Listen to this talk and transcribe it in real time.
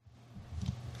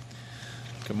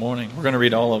Good morning. We're going to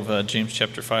read all of James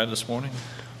chapter 5 this morning.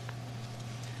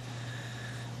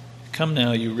 Come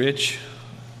now, you rich,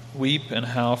 weep and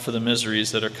howl for the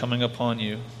miseries that are coming upon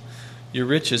you. Your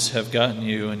riches have gotten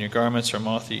you, and your garments are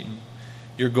moth-eaten.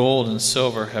 Your gold and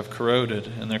silver have corroded,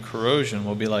 and their corrosion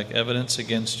will be like evidence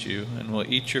against you, and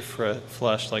will eat your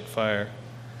flesh like fire.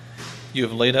 You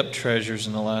have laid up treasures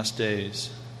in the last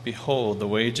days. Behold, the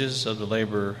wages of the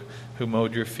laborer who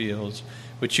mowed your fields,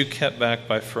 which you kept back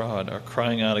by fraud, are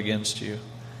crying out against you.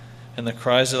 And the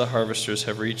cries of the harvesters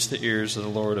have reached the ears of the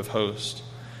Lord of hosts.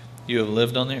 You have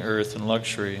lived on the earth in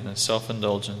luxury and in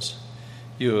self-indulgence.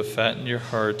 You have fattened your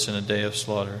hearts in a day of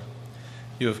slaughter.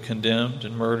 You have condemned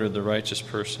and murdered the righteous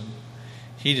person.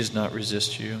 He does not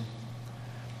resist you.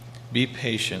 Be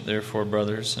patient, therefore,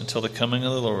 brothers, until the coming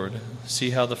of the Lord. See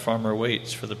how the farmer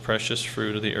waits for the precious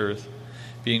fruit of the earth,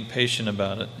 being patient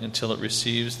about it until it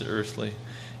receives the early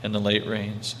and the late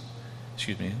rains.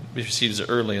 Receives the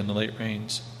early and the late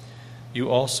rains.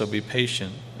 You also be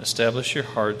patient. Establish your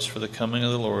hearts, for the coming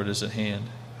of the Lord is at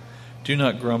hand. Do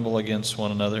not grumble against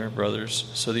one another, brothers,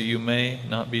 so that you may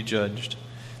not be judged.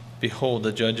 Behold,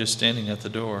 the judge is standing at the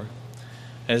door.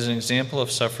 As an example of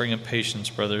suffering and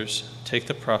patience, brothers, take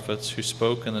the prophets who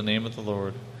spoke in the name of the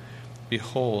Lord.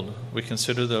 Behold, we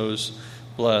consider those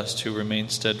blessed who remain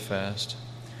steadfast.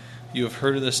 You have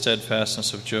heard of the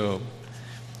steadfastness of Job,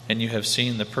 and you have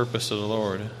seen the purpose of the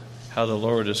Lord, how the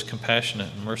Lord is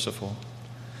compassionate and merciful.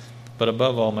 But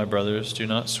above all, my brothers, do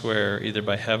not swear either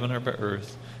by heaven or by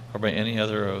earth or by any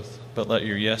other oath, but let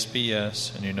your yes be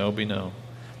yes and your no be no,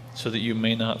 so that you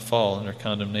may not fall under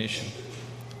condemnation.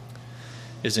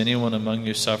 Is anyone among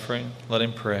you suffering? Let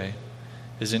him pray.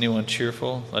 Is anyone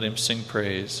cheerful? Let him sing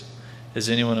praise. Is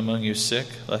anyone among you sick?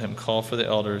 Let him call for the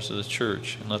elders of the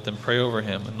church, and let them pray over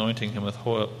him, anointing him with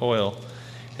oil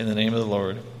in the name of the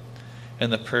Lord. And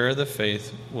the prayer of the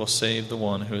faith will save the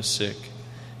one who is sick,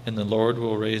 and the Lord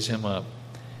will raise him up.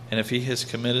 And if he has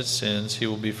committed sins, he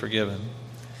will be forgiven.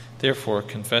 Therefore,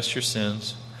 confess your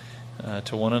sins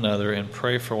to one another and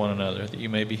pray for one another, that you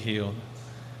may be healed.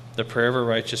 The prayer of a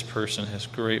righteous person has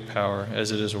great power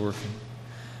as it is working.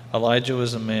 Elijah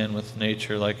was a man with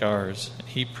nature like ours.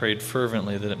 He prayed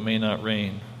fervently that it may not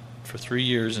rain. For 3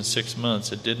 years and 6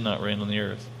 months it did not rain on the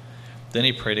earth. Then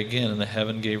he prayed again, and the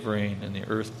heaven gave rain, and the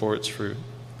earth bore its fruit.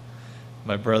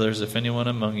 My brothers, if anyone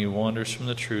among you wanders from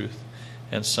the truth,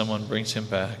 and someone brings him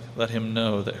back, let him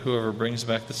know that whoever brings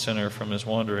back the sinner from his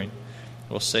wandering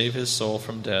will save his soul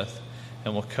from death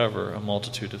and will cover a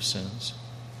multitude of sins.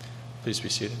 Please be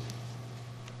seated.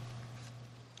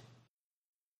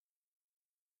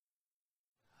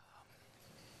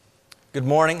 Good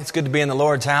morning. It's good to be in the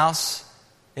Lord's house.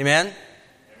 Amen? Amen.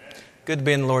 Good to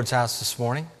be in the Lord's house this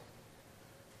morning.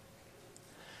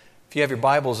 If you have your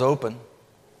Bibles open,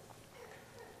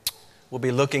 we'll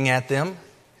be looking at them.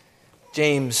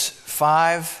 James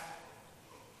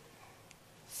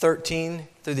 5:13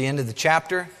 through the end of the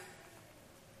chapter.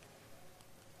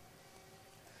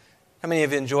 How many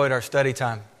of you enjoyed our study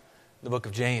time in the book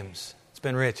of James? It's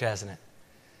been rich, hasn't it?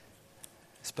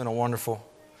 It's been a wonderful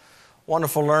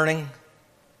learning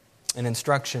and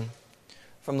instruction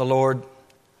from the Lord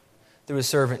through His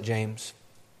servant James.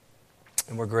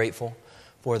 And we're grateful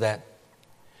for that.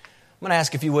 I'm going to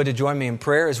ask if you would to join me in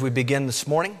prayer as we begin this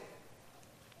morning.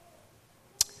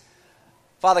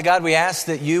 Father God, we ask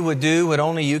that you would do what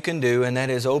only you can do, and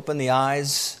that is open the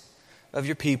eyes of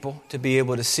your people to be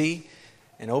able to see,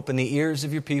 and open the ears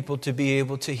of your people to be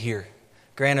able to hear.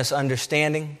 Grant us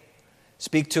understanding.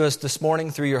 Speak to us this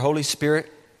morning through your Holy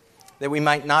Spirit, that we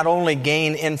might not only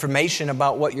gain information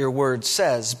about what your word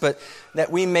says, but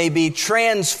that we may be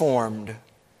transformed,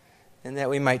 and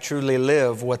that we might truly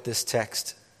live what this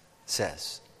text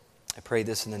says. I pray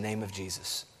this in the name of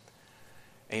Jesus.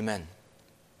 Amen.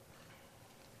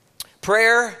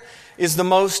 Prayer is the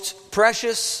most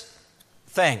precious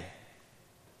thing.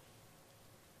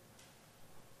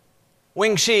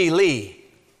 Wing-Shi Li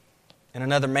and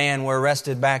another man were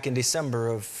arrested back in December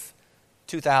of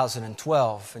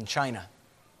 2012 in China.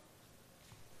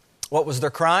 What was their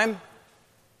crime?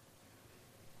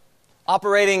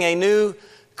 Operating a new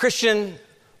Christian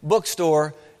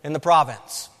bookstore in the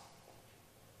province.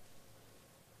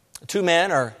 The two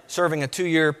men are serving a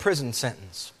 2-year prison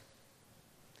sentence.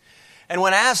 And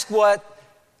when asked what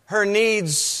her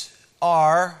needs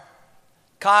are,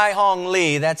 Kai Hong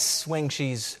Li, that's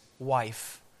Wing-Shi's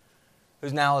wife, who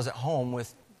now is at home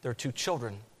with their 2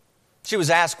 children. She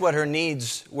was asked what her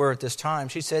needs were at this time.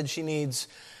 She said she needs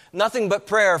nothing but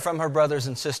prayer from her brothers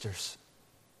and sisters.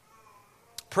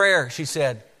 Prayer, she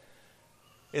said,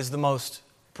 is the most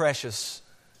precious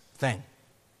thing.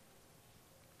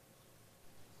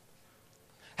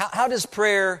 How does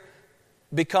prayer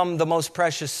become the most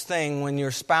precious thing when your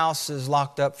spouse is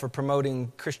locked up for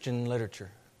promoting Christian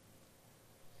literature?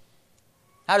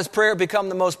 How does prayer become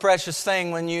the most precious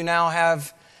thing when you now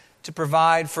have to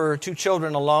provide for 2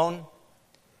 children alone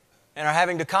and are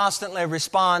having to constantly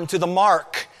respond to the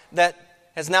mark that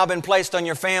has now been placed on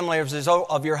your family as a result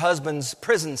of your husband's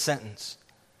prison sentence?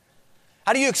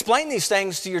 How do you explain these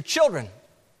things to your children?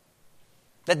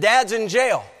 That dad's in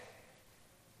jail.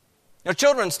 Your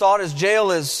children's thought is jail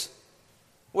is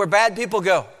where bad people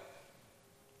go.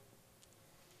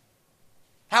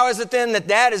 How is it then that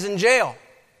dad is in jail?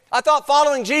 I thought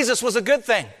following Jesus was a good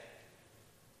thing.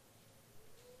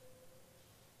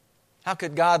 How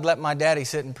could God let my daddy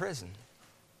sit in prison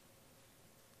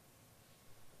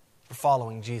for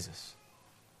following Jesus?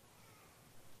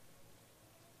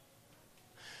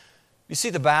 You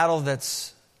see the battle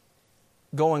that's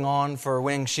going on for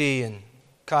Wing Shi and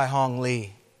Kai Hong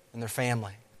Lee and their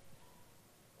family.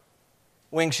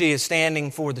 Wing Shi is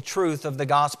standing for the truth of the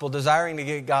gospel, desiring to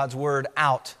get God's word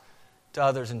out to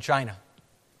others in China.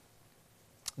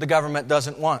 The government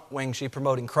doesn't want Wing Shi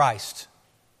promoting Christ.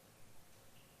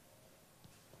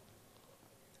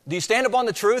 Do you stand upon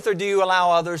the truth, or do you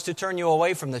allow others to turn you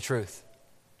away from the truth?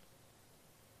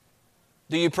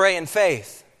 Do you pray in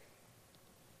faith,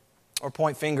 or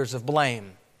point fingers of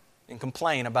blame and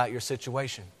complain about your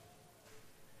situation?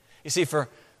 You see, for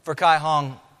Kai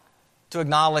Hong to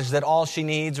acknowledge that all she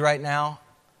needs right now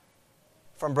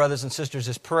from brothers and sisters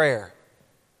is prayer,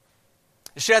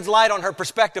 it sheds light on her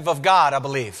perspective of God, I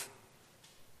believe.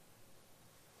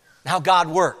 How God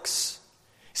works.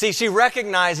 See, she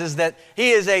recognizes that He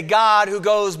is a God who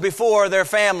goes before their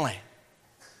family.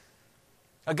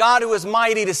 A God who is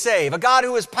mighty to save. A God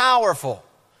who is powerful.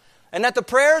 And that the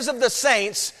prayers of the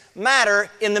saints matter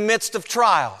in the midst of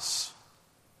trials.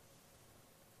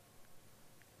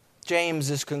 James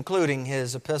is concluding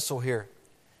his epistle here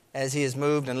as he is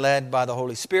moved and led by the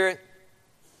Holy Spirit,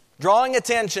 drawing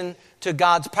attention to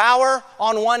God's power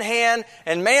on one hand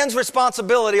and man's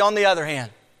responsibility on the other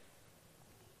hand.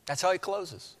 That's how he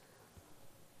closes.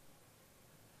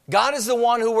 God is the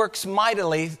one who works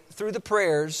mightily through the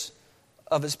prayers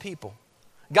of His people.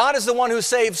 God is the one who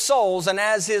saves souls, and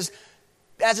as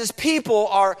His people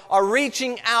are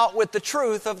reaching out with the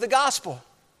truth of the gospel.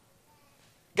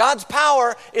 God's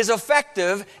power is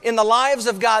effective in the lives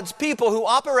of God's people who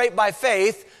operate by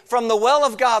faith from the well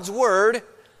of God's Word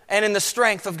and in the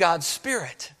strength of God's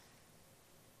Spirit.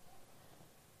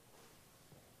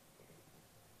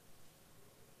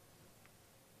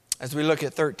 As we look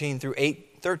at 13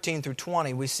 through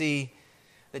 20, we see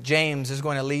that James is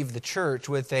going to leave the church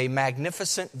with a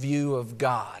magnificent view of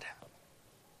God.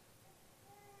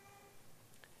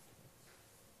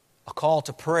 A call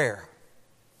to prayer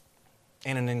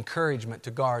and an encouragement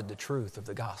to guard the truth of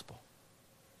the gospel.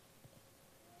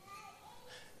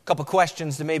 A couple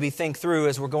questions to maybe think through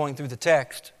as we're going through the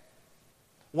text.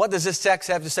 What does this text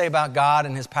have to say about God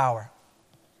and His power?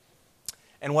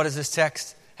 And what does this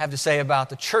text have to say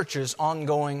about the church's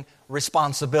ongoing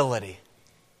responsibility?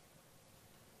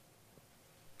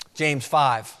 James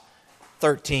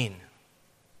 5:13.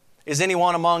 Is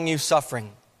anyone among you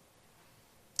suffering?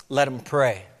 Let him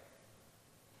pray.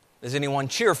 Is anyone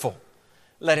cheerful?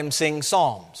 Let him sing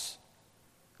psalms.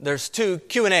 There's 2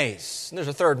 Q&As. There's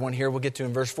a third one here we'll get to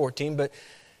in verse 14, but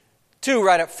 2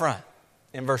 right up front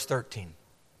in verse 13.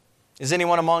 Is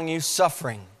anyone among you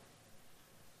suffering?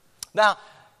 Now,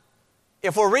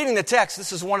 if we're reading the text,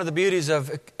 this is one of the beauties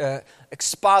of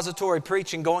expository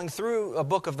preaching, going through a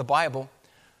book of the Bible.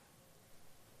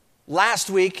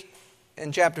 Last week,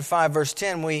 in chapter 5, verse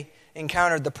 10, we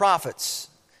encountered the prophets.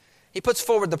 He puts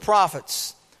forward the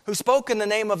prophets who spoke in the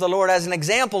name of the Lord as an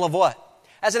example of what?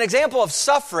 As an example of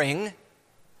suffering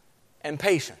and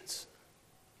patience.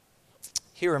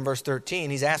 Here in verse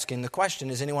 13, he's asking the question,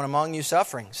 is anyone among you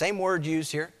suffering? Same word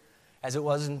used here as it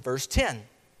was in verse 10.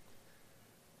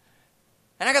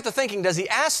 And I got to thinking, does he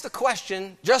ask the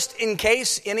question just in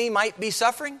case any might be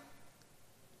suffering?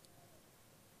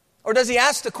 Or does he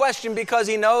ask the question because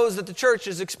he knows that the church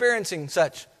is experiencing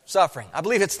such suffering? I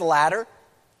believe it's the latter.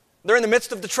 They're in the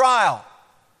midst of the trial.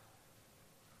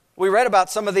 We read about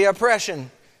some of the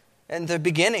oppression in the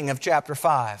beginning of chapter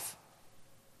 5.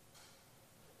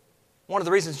 One of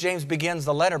the reasons James begins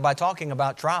the letter by talking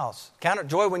about trials. Count it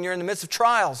joy when you're in the midst of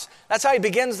trials. That's how he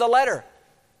begins the letter.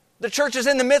 The church is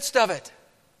in the midst of it.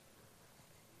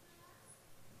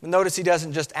 But notice he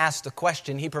doesn't just ask the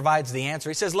question, he provides the answer.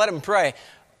 He says, let him pray,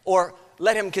 or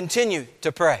let him continue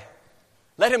to pray.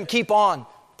 Let him keep on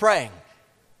praying.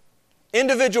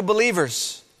 Individual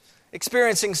believers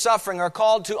experiencing suffering are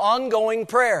called to ongoing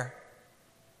prayer.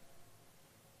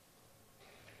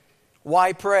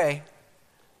 Why pray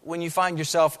when you find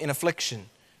yourself in affliction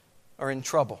or in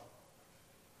trouble?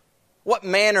 What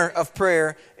manner of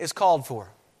prayer is called for?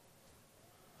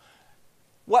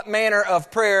 What manner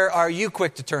of prayer are you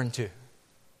quick to turn to?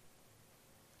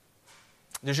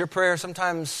 Does your prayer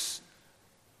sometimes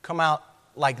come out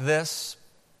like this?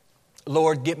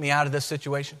 Lord, get me out of this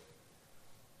situation.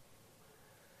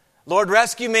 Lord,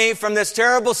 rescue me from this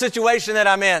terrible situation that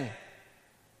I'm in.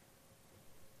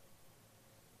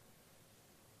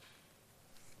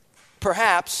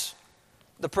 Perhaps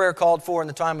the prayer called for in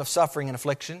the time of suffering and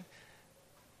affliction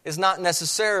is not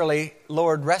necessarily,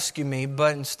 Lord, rescue me,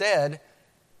 but instead,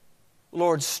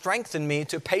 Lord, strengthen me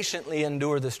to patiently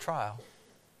endure this trial.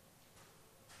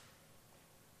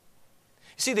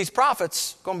 You see, these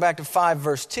prophets, going back to 5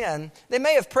 verse 10, they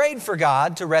may have prayed for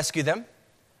God to rescue them.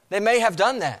 They may have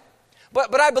done that.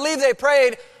 But I believe they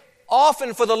prayed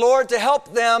often for the Lord to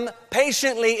help them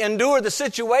patiently endure the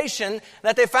situation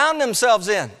that they found themselves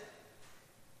in.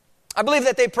 I believe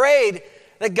that they prayed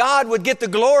that God would get the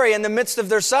glory in the midst of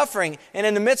their suffering and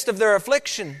in the midst of their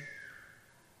affliction.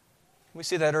 We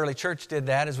see that early church did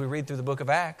that as we read through the book of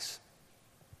Acts.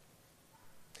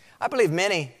 I believe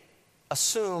many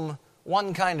assume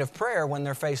one kind of prayer when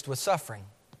they're faced with suffering.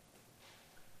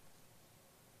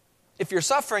 If you're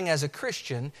suffering as a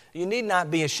Christian, you need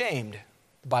not be ashamed,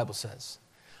 the Bible says.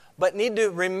 But need to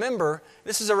remember,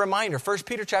 this is a reminder, 1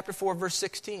 Peter chapter 4, verse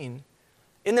 16.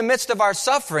 In the midst of our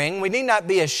suffering, we need not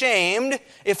be ashamed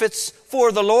if it's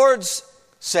for the Lord's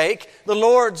sake, the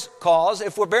Lord's cause,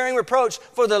 if we're bearing reproach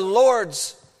for the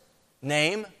Lord's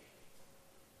name.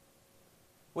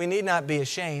 We need not be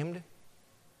ashamed.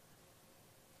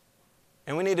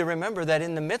 And we need to remember that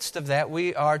in the midst of that,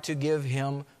 we are to give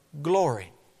Him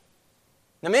glory.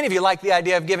 Now, many of you like the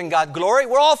idea of giving God glory.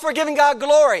 We're all for giving God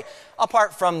glory,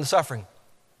 apart from the suffering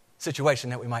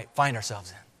situation that we might find ourselves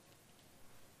in.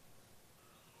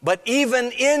 But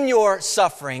even in your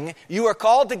suffering, you are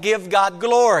called to give God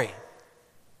glory.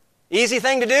 Easy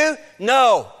thing to do?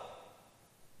 No.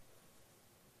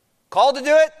 Called to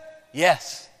do it?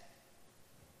 Yes.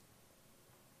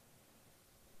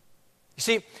 You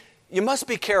see, you must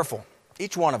be careful,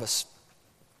 each one of us.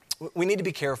 We need to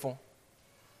be careful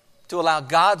to allow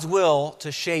God's will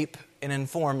to shape and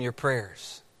inform your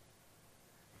prayers.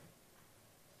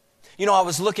 You know, I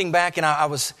was looking back and I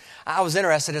was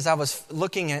interested as I was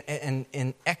looking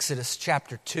in Exodus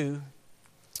chapter 2.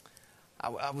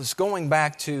 I was going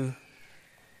back to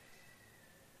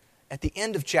at the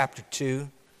end of chapter 2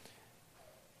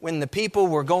 when the people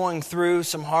were going through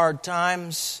some hard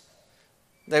times.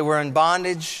 They were in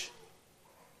bondage.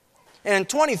 And in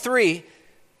 23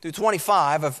 through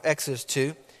 25 of Exodus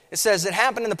 2, it says, it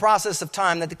happened in the process of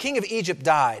time that the king of Egypt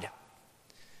died.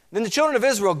 Then the children of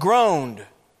Israel groaned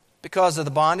because of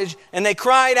the bondage, and they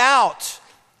cried out.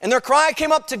 And their cry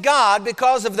came up to God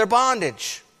because of their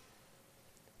bondage.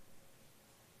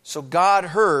 So God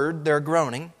heard their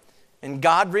groaning, and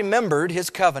God remembered His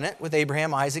covenant with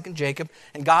Abraham, Isaac, and Jacob.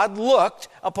 And God looked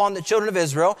upon the children of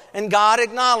Israel, and God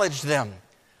acknowledged them.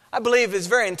 I believe it's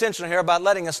very intentional here about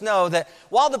letting us know that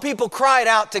while the people cried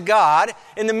out to God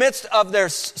in the midst of their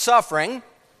suffering,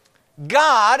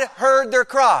 God heard their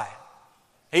cry.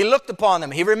 He looked upon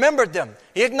them. He remembered them.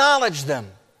 He acknowledged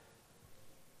them.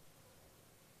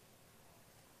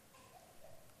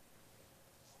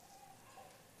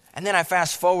 And then I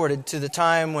fast forwarded to the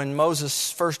time when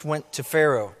Moses first went to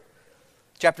Pharaoh.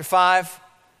 Chapter 5,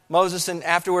 Moses and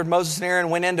Aaron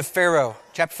went into Pharaoh.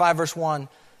 Chapter 5, verse 1.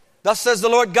 Thus says the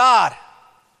Lord God,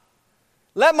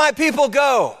 let my people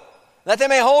go, that they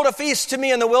may hold a feast to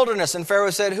me in the wilderness. And Pharaoh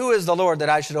said, who is the Lord that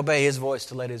I should obey His voice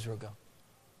to let Israel go?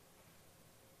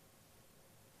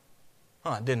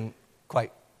 It didn't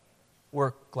quite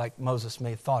work like Moses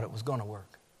may have thought it was going to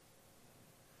work.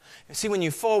 You see, when you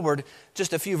forward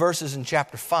just a few verses in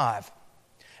chapter 5,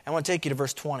 I want to take you to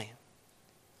verse 20.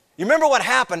 You remember what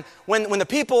happened when the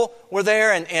people were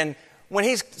there and when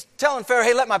he's telling Pharaoh,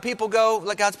 hey, let my people go,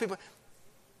 let God's people.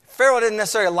 Pharaoh didn't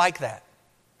necessarily like that.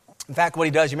 In fact, what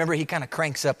he does, you remember, he kind of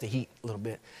cranks up the heat a little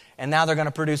bit. And now they're going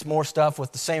to produce more stuff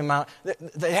with the same amount.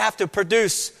 They have to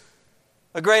produce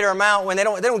a greater amount when they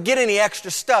don't get any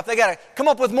extra stuff. They got to come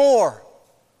up with more.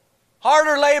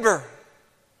 Harder labor.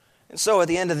 And so at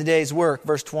the end of the day's work,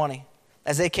 verse 20,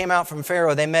 as they came out from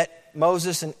Pharaoh, they met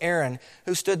Moses and Aaron,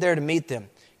 who stood there to meet them.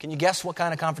 Can you guess what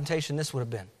kind of confrontation this would have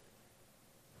been?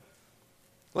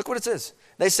 Look what it says.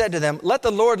 They said to them, let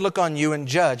the Lord look on you and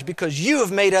judge, because you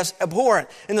have made us abhorrent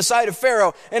in the sight of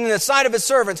Pharaoh and in the sight of his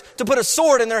servants to put a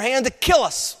sword in their hand to kill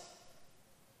us.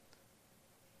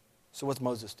 So what's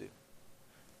Moses do?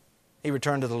 He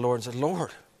returned to the Lord and said,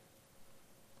 Lord,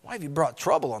 Why have you brought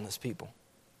trouble on this people?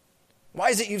 Why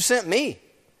is it you've sent me?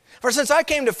 For since I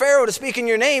came to Pharaoh to speak in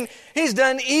your name, he's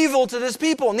done evil to this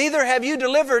people. Neither have you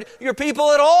delivered your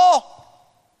people at all.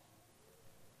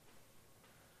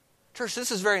 Church,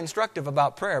 this is very instructive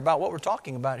about prayer, about what we're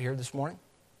talking about here this morning.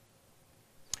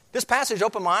 This passage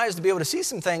opened my eyes to be able to see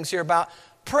some things here about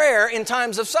prayer in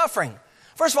times of suffering.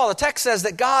 First of all, the text says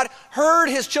that God heard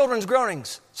his children's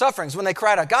groanings, sufferings, when they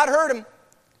cried out. God heard them.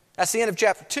 That's the end of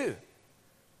chapter 2.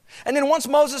 And then once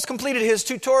Moses completed his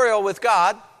tutorial with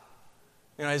God,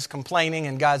 he's complaining,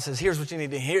 and God says, here's what you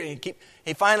need to hear.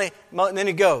 And then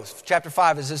he goes. Chapter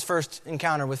 5 is his first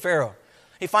encounter with Pharaoh.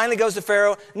 He finally goes to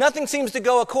Pharaoh. Nothing seems to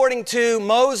go according to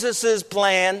Moses'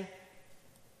 plan.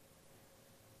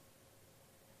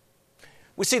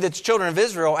 We see that the children of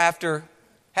Israel, after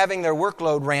having their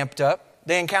workload ramped up,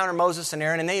 they encounter Moses and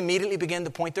Aaron, and they immediately begin to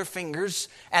point their fingers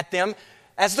at them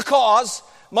as the cause.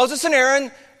 Moses and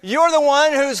Aaron, you're the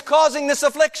one who's causing this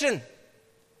affliction.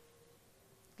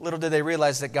 Little did they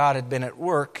realize that God had been at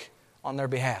work on their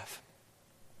behalf.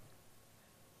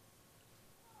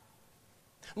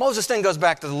 Moses then goes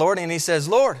back to the Lord and he says,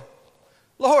 Lord,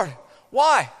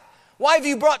 why? Why have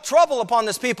you brought trouble upon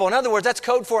this people? In other words, that's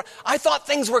code for, I thought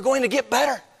things were going to get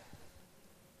better.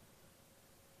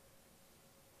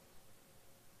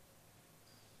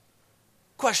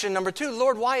 Question number 2,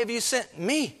 Lord, why have you sent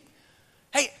me?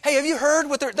 Hey, have you heard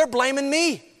what they're blaming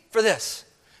me for this?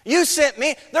 You sent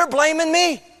me, they're blaming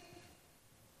me.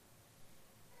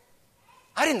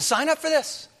 I didn't sign up for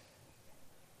this.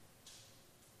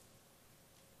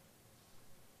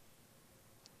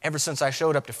 Ever since I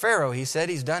showed up to Pharaoh, he said,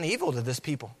 he's done evil to this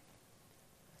people.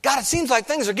 God, it seems like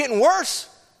things are getting worse.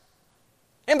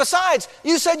 And besides,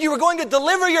 you said you were going to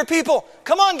deliver your people.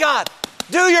 Come on, God,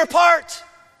 do your part.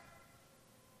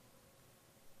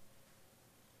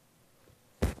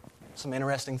 Some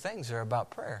interesting things there about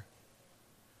prayer.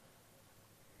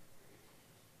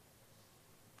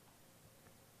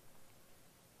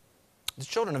 The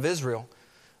children of Israel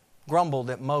grumbled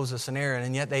at Moses and Aaron,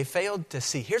 and yet they failed to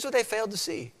see. Here's what they failed to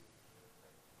see.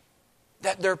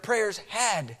 That their prayers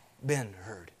had been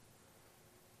heard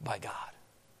by God.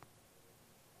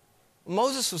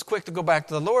 Moses was quick to go back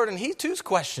to the Lord, and he too is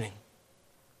questioning.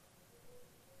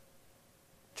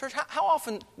 Church, how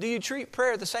often do you treat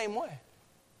prayer the same way?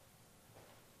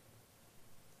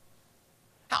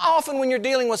 How often when you're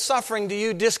dealing with suffering do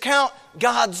you discount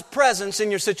God's presence in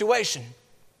your situation?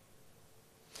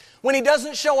 When he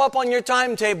doesn't show up on your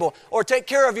timetable or take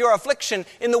care of your affliction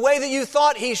in the way that you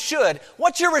thought he should,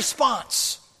 what's your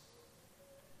response?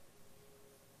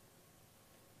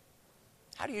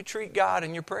 How do you treat God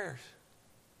in your prayers?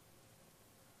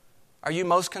 Are you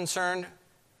most concerned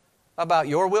about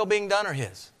your will being done or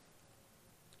his?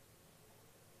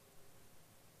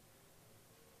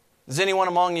 Is anyone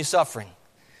among you suffering?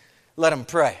 Let him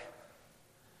pray.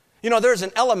 There's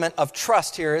an element of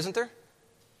trust here, isn't there?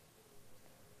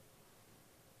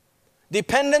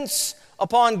 Dependence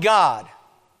upon God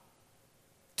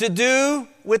to do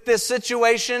with this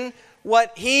situation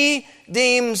what he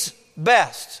deems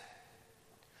best.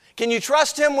 Can you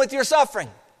trust him with your suffering?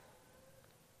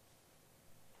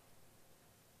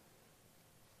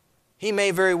 He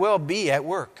may very well be at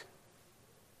work.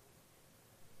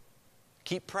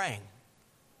 Keep praying.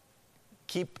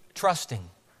 Keep trusting.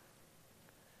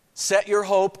 Set your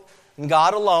hope in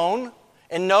God alone,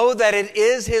 and know that it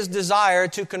is his desire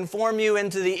to conform you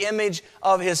into the image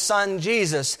of his Son,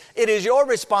 Jesus. It is your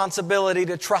responsibility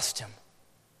to trust him.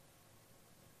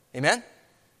 Amen?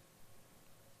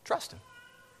 Trust him.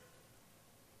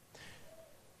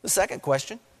 The second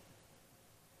question.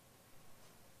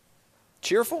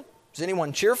 Cheerful? Is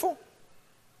anyone cheerful?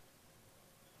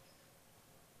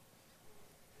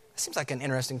 That seems like an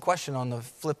interesting question on the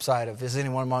flip side of, is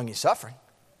anyone among you suffering?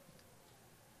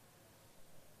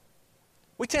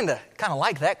 We tend to kind of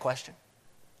like that question.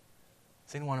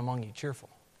 Is anyone among you cheerful?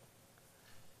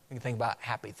 You can think about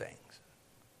happy things,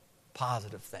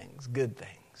 positive things, good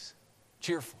things,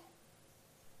 cheerful.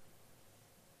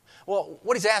 Well,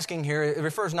 what he's asking here, it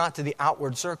refers not to the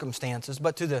outward circumstances,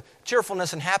 but to the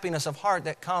cheerfulness and happiness of heart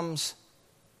that comes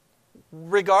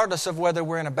regardless of whether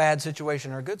we're in a bad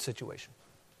situation or a good situation.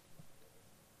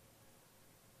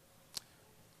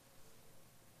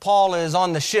 Paul is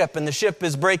on the ship, and the ship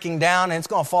is breaking down, and it's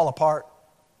going to fall apart.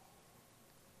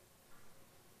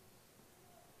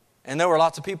 And there were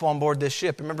lots of people on board this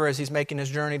ship. Remember, as he's making his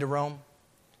journey to Rome,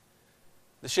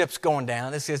 the ship's going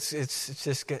down. It's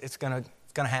going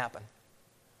to happen.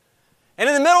 And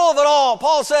in the middle of it all,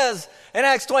 Paul says in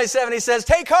Acts 27, he says,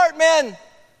 "Take heart, men."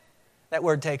 That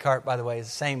word "take heart," by the way, is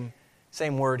the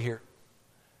same word here.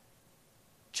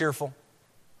 Cheerful,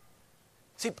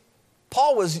 See,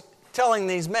 Paul was telling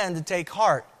these men to take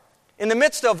heart. In the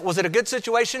midst of, was it a good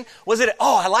situation? Was it,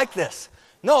 oh, I like this?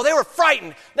 No, they were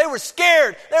frightened. They were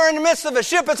scared. They were in the midst of a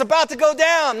ship that's about to go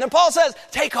down. And Paul says,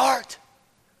 take heart.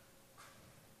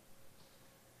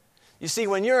 You see,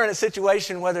 when you're in a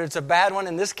situation, whether it's a bad one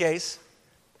in this case,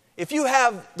 if you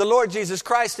have the Lord Jesus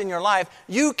Christ in your life,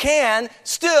 you can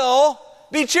still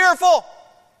be cheerful.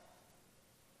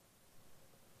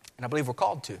 And I believe we're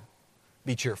called to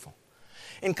be cheerful.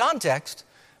 In context,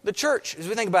 the church, as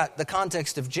we think about the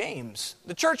context of James,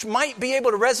 the church might be able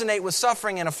to resonate with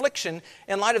suffering and affliction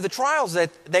in light of the trials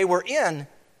that they were in.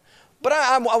 But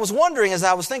I was wondering as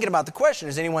I was thinking about the question,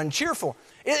 is anyone cheerful?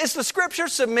 Is the Scripture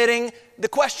submitting the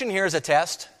question here as a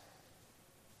test?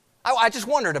 I just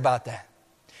wondered about that.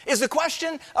 Is the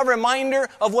question a reminder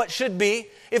of what should be?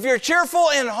 If you're cheerful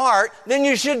in heart, then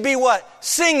you should be what?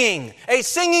 Singing. A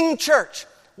singing church.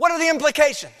 What are the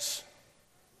implications?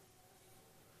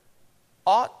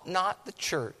 Ought not the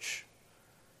church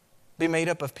be made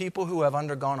up of people who have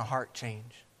undergone a heart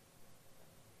change?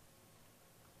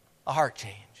 A heart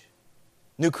change.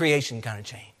 New creation kind of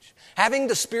change. Having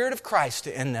the Spirit of Christ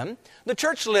in them, the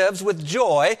church lives with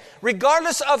joy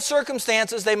regardless of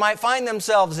circumstances they might find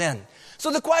themselves in. So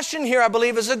the question here, I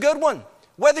believe, is a good one.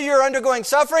 Whether you're undergoing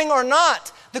suffering or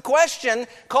not, the question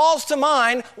calls to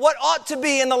mind what ought to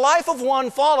be in the life of one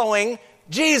following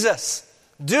Jesus.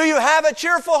 Do you have a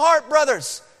cheerful heart,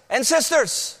 brothers and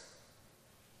sisters?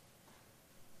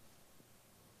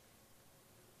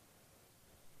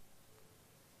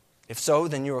 If so,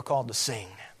 then you are called to sing.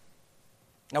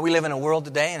 Now, we live in a world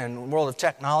today, and in a world of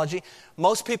technology.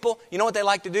 Most people, you know what they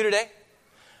like to do today?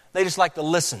 They just like to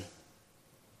listen.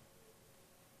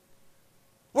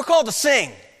 We're called to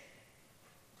sing.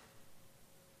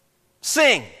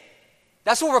 Sing.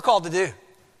 That's what we're called to do.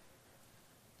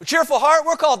 With cheerful heart,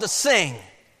 we're called to sing.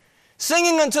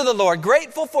 Singing unto the Lord,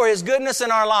 grateful for His goodness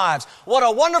in our lives. What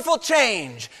a wonderful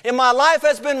change in my life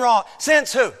has been wrought.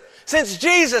 Since who? Since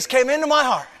Jesus came into my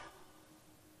heart.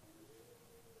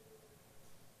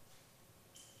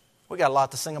 We got a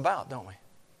lot to sing about, don't we?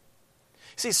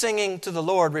 See, singing to the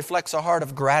Lord reflects a heart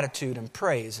of gratitude and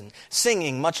praise. And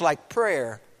singing, much like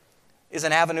prayer, is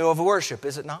an avenue of worship,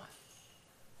 is it not?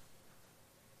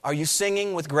 Are you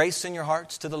singing with grace in your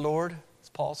hearts to the Lord, as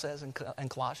Paul says in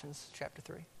Colossians chapter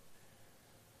 3?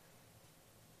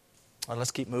 All right,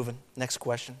 let's keep moving. Next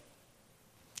question.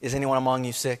 Is anyone among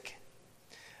you sick?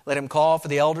 Let him call for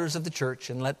the elders of the church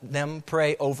and let them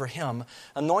pray over him,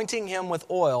 anointing him with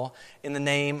oil in the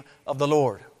name of the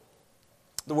Lord.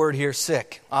 The word here,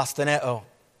 sick, astheneo.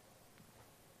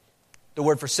 The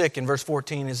word for sick in verse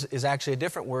 14 is actually a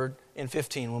different word in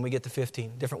 15 when we get to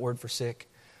 15. Different word for sick.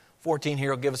 14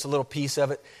 here will give us a little piece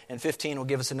of it, and 15 will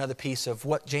give us another piece of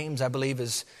what James, I believe,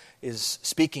 is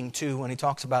speaking to when he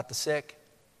talks about the sick.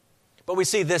 But we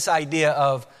see this idea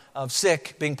of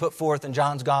sick being put forth in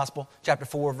John's Gospel, chapter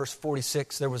 4, verse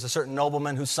 46. There was a certain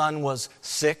nobleman whose son was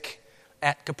sick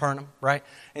at Capernaum, right?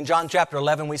 In John chapter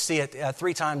 11, we see it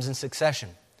 3 times in succession.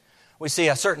 We see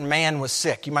a certain man was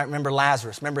sick. You might remember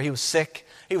Lazarus. Remember, he was sick?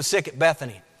 He was sick at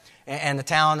Bethany and the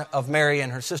town of Mary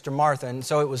and her sister Martha. And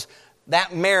so it was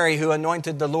that Mary who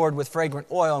anointed the Lord with fragrant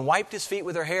oil and wiped his feet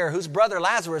with her hair, whose brother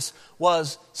Lazarus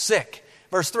was sick.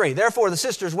 Verse 3, therefore the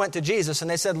sisters went to Jesus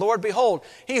and they said, Lord, behold,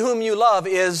 he whom you love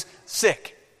is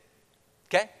sick.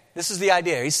 Okay? This is the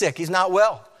idea. He's sick. He's not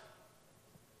well.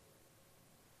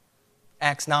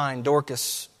 Acts 9,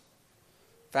 Dorcas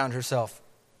found herself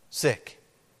sick.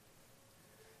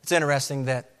 It's interesting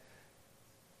that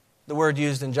the word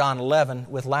used in John 11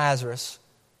 with Lazarus,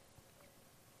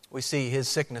 we see his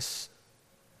sickness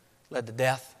led to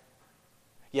death.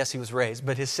 Yes, he was raised,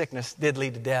 but his sickness did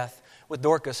lead to death. With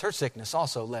Dorcas, her sickness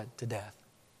also led to death.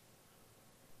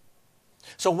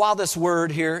 So while this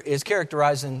word here is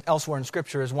characterized elsewhere in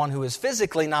Scripture as one who is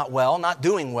physically not well, not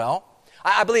doing well,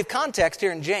 I believe context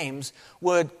here in James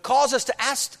would cause us to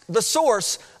ask the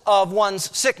source of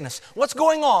one's sickness. What's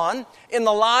going on in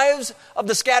the lives of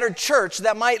the scattered church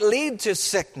that might lead to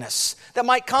sickness, that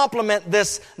might complement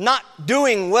this not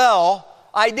doing well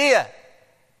idea?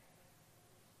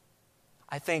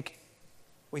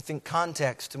 We think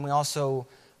context, and we also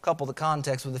couple the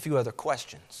context with a few other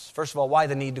questions. First of all, why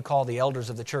the need to call the elders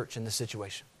of the church in this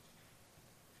situation?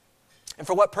 And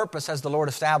for what purpose has the Lord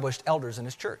established elders in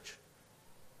His church?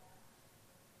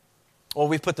 Well,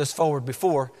 we've put this forward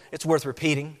before. It's worth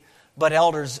repeating. But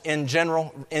elders in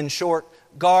general, in short,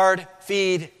 guard,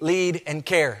 feed, lead, and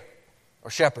care, or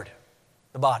shepherd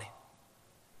the body.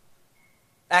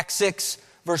 Acts 6,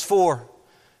 verse 4,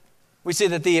 we see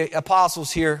that the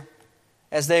apostles here,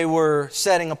 as they were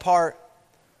setting apart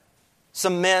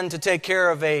some men to take care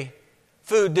of a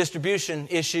food distribution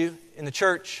issue in the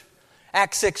church.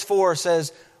 Acts 6:4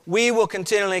 says, we will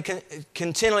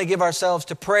continually give ourselves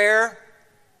to prayer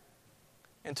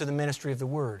and to the ministry of the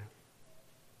Word.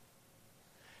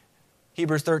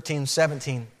 Hebrews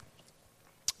 13:17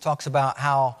 talks about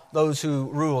how those who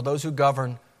rule, those who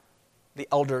govern, the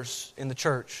elders in the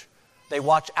church, they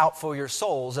watch out for your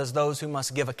souls as those who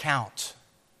must give account.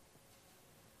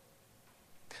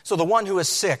 So the one who is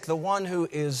sick, the one who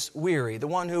is weary, the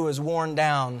one who is worn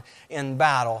down in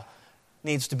battle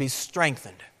needs to be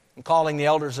strengthened. And calling the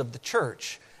elders of the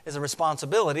church is a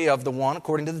responsibility of the one,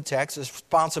 according to the text, is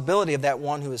responsibility of that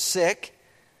one who is sick.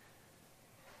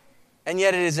 And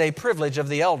yet it is a privilege of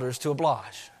the elders to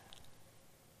oblige.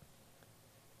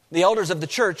 The elders of the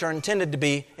church are intended to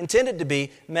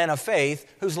be men of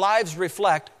faith whose lives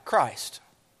reflect Christ.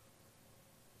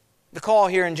 The call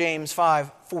here in James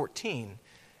 5:14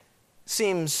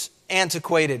 seems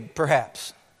antiquated,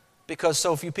 perhaps, because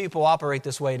so few people operate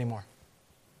this way anymore.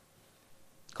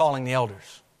 Calling the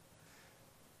elders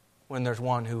when there's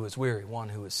one who is weary, one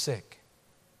who is sick.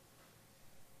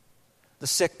 The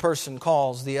sick person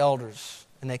calls the elders,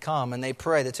 and they come and they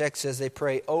pray. The text says they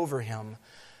pray over him,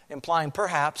 implying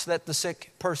perhaps that the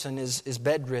sick person is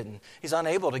bedridden. He's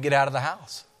unable to get out of the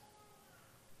house.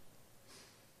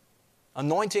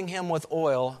 Anointing him with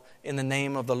oil in the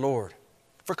name of the Lord.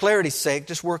 For clarity's sake,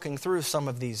 just working through some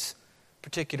of these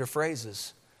particular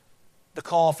phrases. The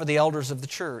call for the elders of the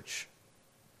church.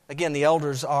 Again, the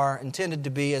elders are intended to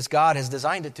be, as God has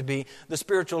designed it to be, the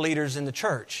spiritual leaders in the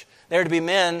church. They're to be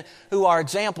men who are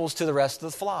examples to the rest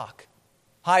of the flock.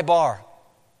 High bar.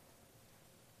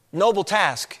 Noble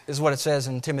task is what it says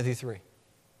in Timothy 3.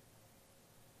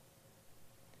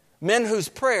 Men whose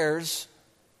prayers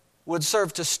would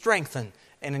serve to strengthen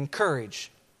and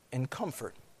encourage and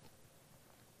comfort.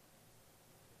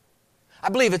 I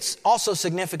believe it's also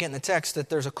significant in the text that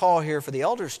there's a call here for the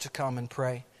elders to come and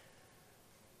pray,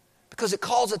 because it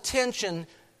calls attention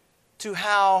to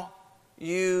how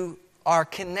you are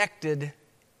connected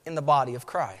in the body of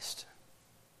Christ.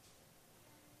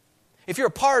 If you're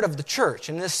a part of the church,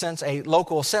 in this sense a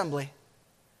local assembly,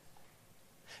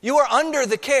 you are under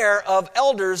the care of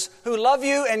elders who love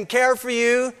you and care for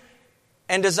you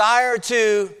and desire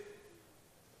to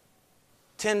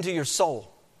tend to your soul.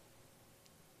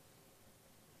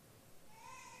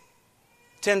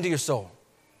 Tend to your soul.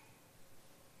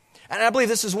 And I believe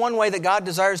this is one way that God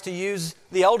desires to use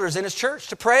the elders in His church,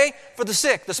 to pray for the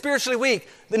sick, the spiritually weak,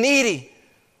 the needy,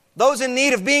 those in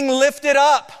need of being lifted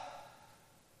up.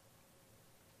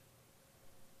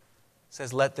 It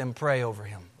says, let them pray over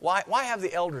him. Why have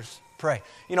the elders pray?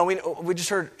 You know, we just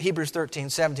heard Hebrews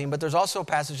 13:17, but there's also a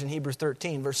passage in Hebrews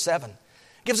 13, verse 7. It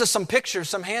gives us some pictures,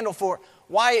 some handle for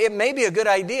why it may be a good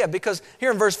idea, because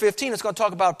here in verse 15, it's going to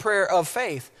talk about prayer of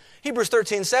faith. Hebrews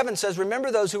 13:7 says,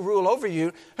 remember those who rule over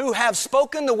you, who have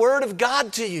spoken the word of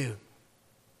God to you,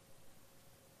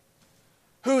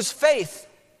 whose faith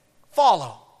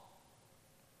follow,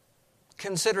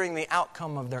 considering the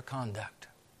outcome of their conduct.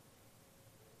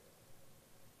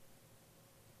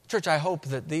 Church, I hope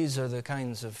that these are the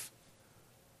kinds of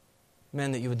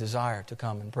men that you would desire to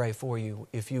come and pray for you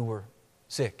if you were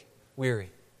sick, weary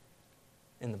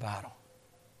in the battle.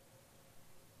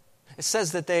 It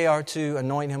says that they are to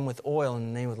anoint him with oil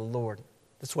in the name of the Lord.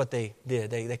 That's what they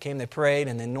did. They came, they prayed,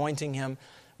 and anointing him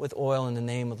with oil in the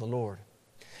name of the Lord.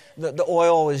 The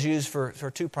oil is used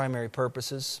for two primary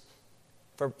purposes,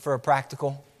 for a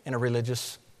practical and a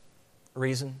religious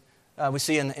reason. We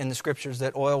see in the Scriptures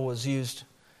that oil was used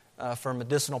for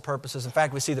medicinal purposes. In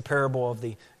fact, we see the parable of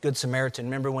the Good Samaritan.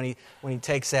 Remember when he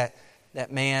takes that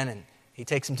man and he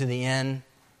takes him to the inn.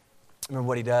 Remember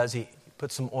what he does? He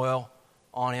puts some oil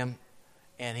on him,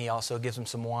 and he also gives him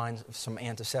some wine, some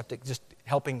antiseptic, just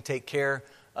helping take care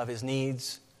of his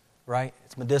needs, right?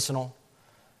 It's medicinal.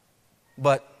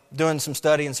 But doing some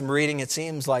study and some reading, it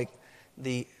seems like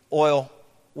the oil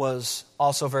was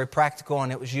also very practical,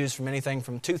 and it was used from anything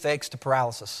from toothaches to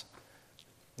paralysis.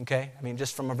 Okay? I mean,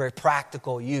 just from a very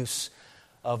practical use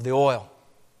of the oil.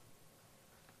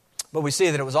 But we see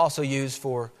that it was also used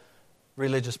for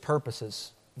religious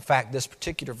purposes. In fact, this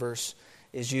particular verse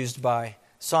is used by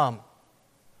some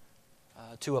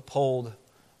to uphold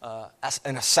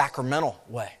in a sacramental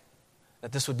way,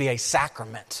 that this would be a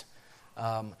sacrament,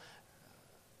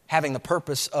 having the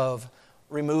purpose of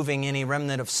removing any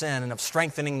remnant of sin and of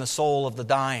strengthening the soul of the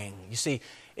dying. You see,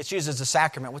 it's used as a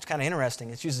sacrament, which is kind of interesting.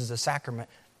 It's used as a sacrament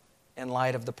in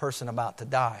light of the person about to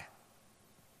die.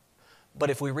 But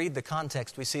if we read the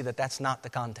context, we see that that's not the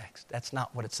context. That's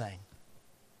not what it's saying.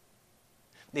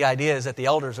 The idea is that the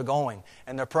elders are going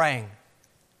and they're praying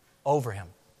over him.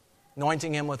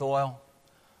 Anointing him with oil.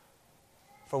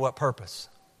 For what purpose?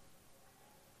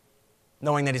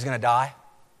 Knowing that he's going to die?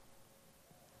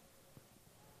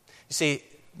 You see,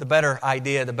 the better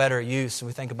idea, the better use, when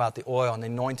we think about the oil and the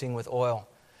anointing with oil,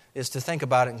 is to think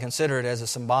about it and consider it as a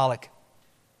symbolic.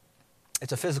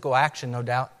 It's a physical action, no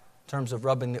doubt, in terms of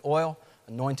rubbing the oil,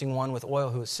 anointing one with oil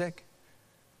who is sick.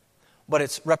 But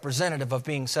it's representative of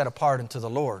being set apart unto the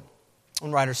Lord.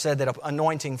 One writer said that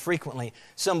anointing frequently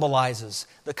symbolizes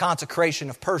the consecration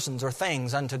of persons or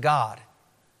things unto God.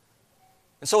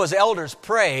 And so as elders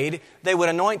prayed, they would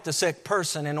anoint the sick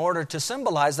person in order to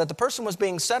symbolize that the person was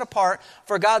being set apart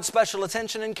for God's special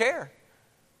attention and care.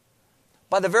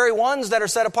 By the very ones that are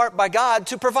set apart by God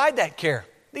to provide that care.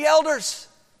 The elders.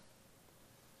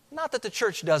 Not that the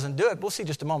church doesn't do it. We'll see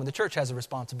just a moment. The church has a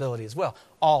responsibility as well.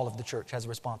 All of the church has a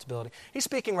responsibility. He's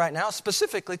speaking right now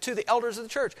specifically to the elders of the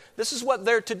church. This is what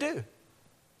they're to do.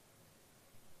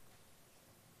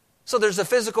 So there's a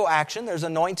physical action. There's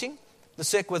anointing the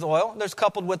sick with oil. There's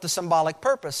coupled with the symbolic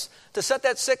purpose to set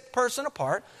that sick person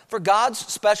apart for God's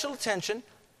special attention,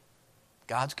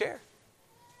 God's care.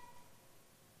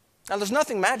 Now there's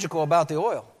nothing magical about the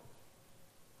oil.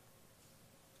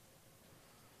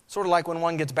 Sort of like when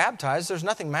one gets baptized, there's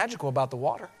nothing magical about the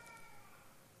water.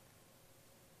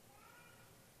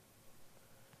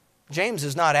 James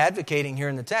is not advocating here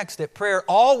in the text that prayer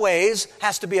always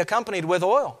has to be accompanied with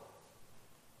oil.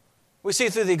 We see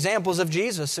through the examples of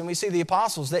Jesus and we see the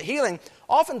apostles that healing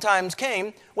oftentimes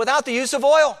came without the use of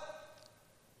oil.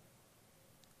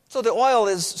 So the oil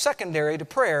is secondary to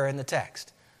prayer in the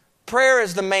text. Prayer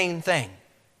is the main thing.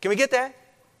 Can we get that?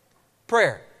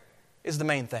 Prayer is the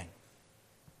main thing.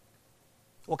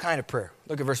 What kind of prayer?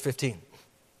 Look at verse 15.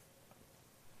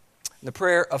 The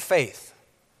prayer of faith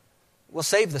will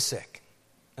save the sick,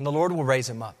 and the Lord will raise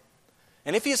him up.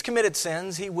 And if he has committed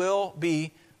sins, he will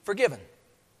be forgiven.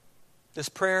 This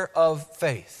prayer of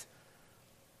faith.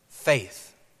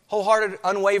 Faith. Wholehearted,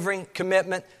 unwavering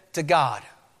commitment to God.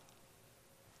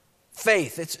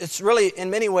 Faith. It's really, in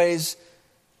many ways,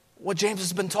 what James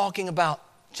has been talking about.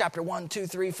 Chapter 1, 2,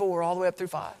 3, 4, all the way up through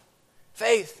 5.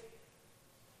 Faith.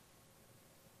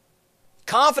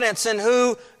 Confidence in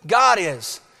who God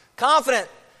is. Confident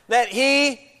that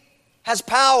He has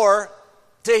power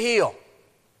to heal.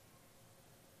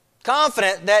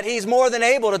 Confident that He's more than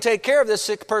able to take care of this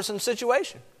sick person's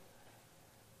situation.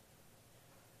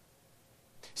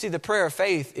 See, the prayer of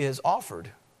faith is offered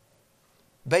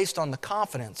based on the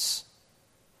confidence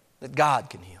that God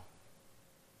can heal.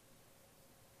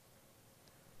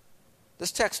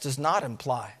 This text does not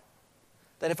imply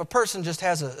that if a person just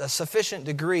has a sufficient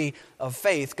degree of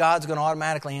faith, God's going to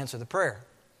automatically answer the prayer.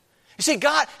 You see,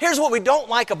 God, here's what we don't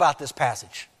like about this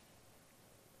passage.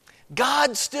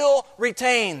 God still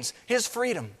retains His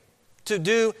freedom to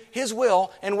do His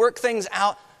will and work things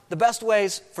out the best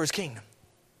ways for His kingdom.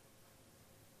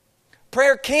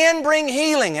 Prayer can bring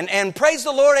healing, and praise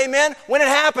the Lord, amen, when it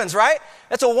happens, right?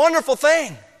 That's a wonderful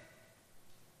thing.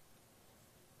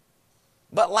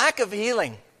 But lack of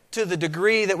healing to the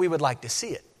degree that we would like to see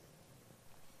it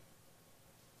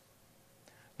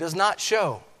does not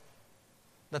show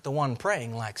that the one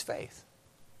praying lacks faith.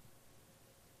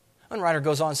 One writer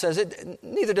goes on and says,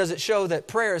 neither does it show that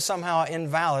prayer is somehow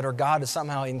invalid or God is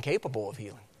somehow incapable of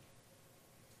healing.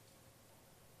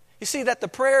 You see, that the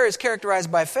prayer is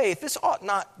characterized by faith, this ought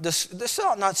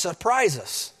not surprise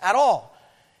us at all.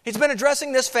 He's been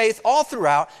addressing this faith all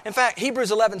throughout. In fact,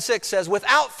 Hebrews 11:6 says,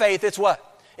 without faith, it's what?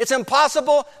 It's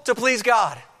impossible to please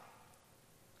God.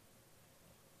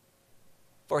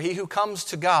 For he who comes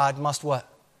to God must what?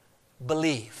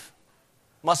 Believe.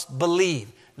 Must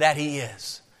believe that He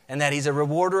is. And that He's a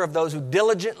rewarder of those who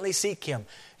diligently seek Him.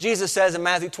 Jesus says in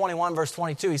Matthew 21 verse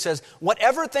 22, He says,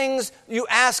 whatever things you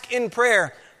ask in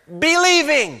prayer,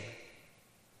 believing,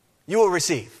 you will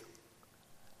receive.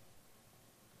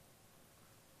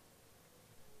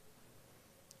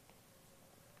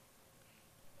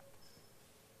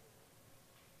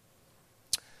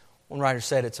 One writer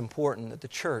said it's important that the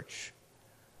church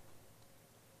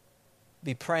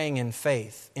be praying in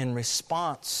faith in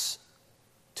response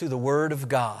to the Word of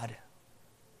God,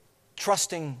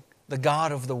 trusting the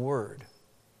God of the Word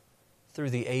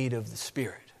through the aid of the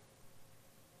Spirit.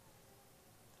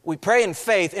 We pray in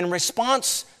faith in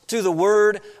response to the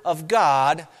Word of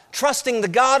God, trusting the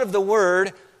God of the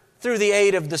Word through the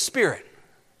aid of the Spirit.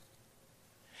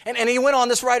 And he went on,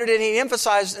 this writer did, he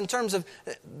emphasized in terms of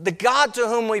the God to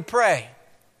whom we pray.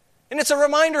 And it's a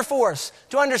reminder for us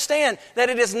to understand that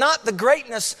it is not the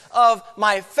greatness of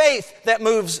my faith that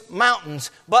moves mountains,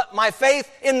 but my faith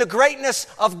in the greatness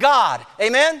of God.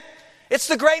 Amen? It's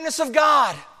the greatness of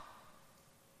God.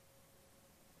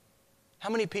 How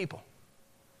many people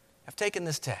have taken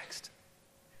this text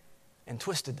and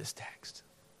twisted this text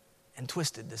and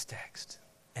twisted this text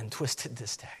and twisted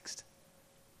this text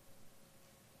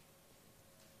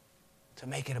to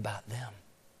make it about them?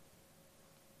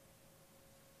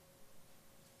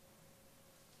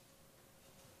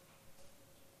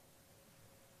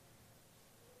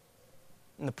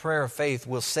 And the prayer of faith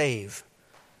will save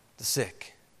the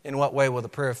sick. In what way will the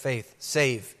prayer of faith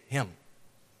save him?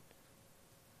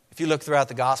 If you look throughout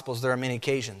the Gospels, there are many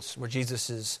occasions where Jesus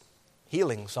is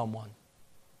healing someone.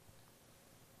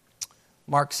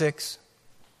 Mark 6,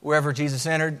 wherever Jesus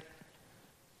entered,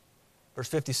 verse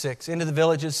 56, into the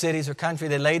villages, cities, or country,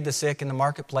 they laid the sick in the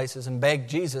marketplaces and begged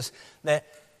Jesus that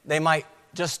they might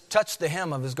just touch the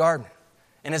hem of his garment.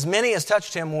 And as many as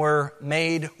touched him were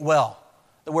made well.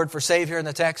 The word for save here in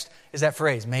the text is that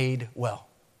phrase, made well.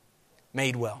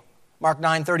 Made well. Mark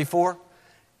 9:34,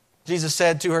 Jesus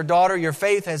said to her, daughter, your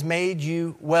faith has made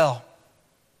you well.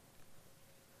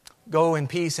 Go in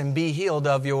peace and be healed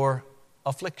of your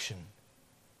affliction.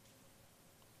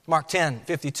 Mark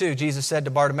 10:52, Jesus said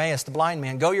to Bartimaeus, the blind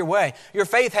man, go your way. Your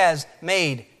faith has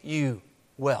made you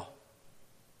well.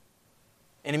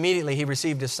 And immediately he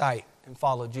received his sight and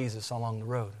followed Jesus along the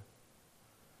road.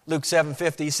 Luke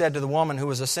 7:50, he said to the woman who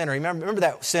was a sinner. Remember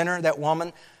that sinner, that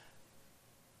woman?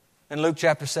 In Luke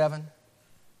chapter 7,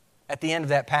 at the end of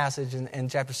that passage in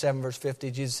chapter 7, verse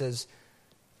 50, Jesus says,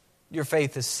 your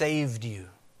faith has saved you.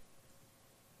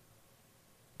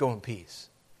 Go in peace.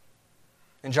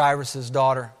 And Jairus'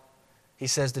 daughter, he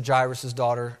says to Jairus'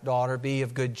 daughter, daughter, be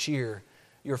of good cheer.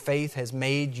 Your faith has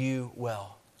made you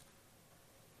well.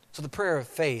 So the prayer of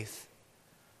faith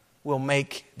will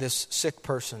make this sick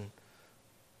person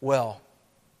well.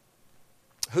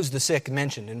 Who's the sick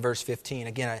mentioned in verse 15?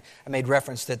 Again, I made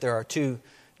reference that there are two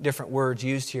different words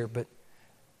used here, but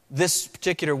this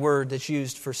particular word that's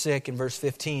used for sick in verse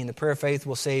 15, the prayer of faith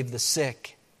will save the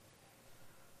sick.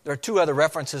 There are two other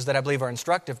references that I believe are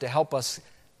instructive to help us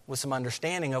with some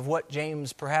understanding of what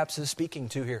James perhaps is speaking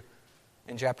to here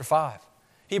in chapter 5.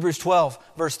 Hebrews 12,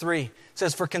 verse 3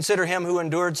 says, for consider him who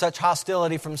endured such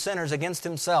hostility from sinners against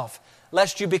himself,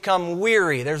 lest you become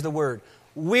weary, there's the word,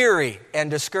 weary and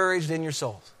discouraged in your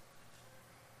souls.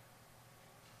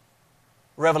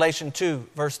 Revelation 2,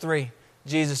 verse 3,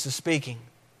 Jesus is speaking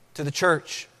to the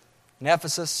church in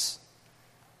Ephesus.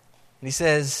 And he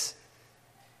says,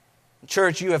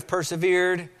 church, you have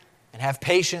persevered and have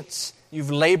patience.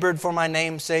 You've labored for my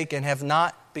name's sake and have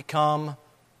not become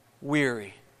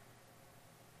weary.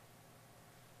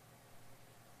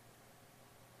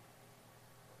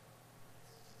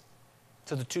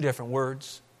 So the two different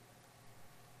words,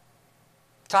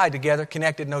 tied together,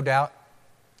 connected no doubt.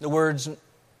 The words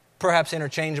perhaps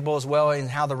interchangeable as well in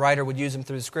how the writer would use them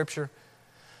through the Scripture.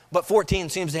 But 14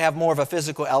 seems to have more of a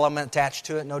physical element attached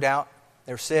to it, no doubt.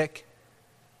 They're sick.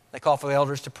 They call for the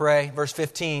elders to pray. Verse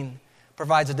 15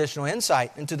 provides additional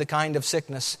insight into the kind of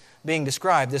sickness being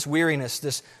described, this weariness,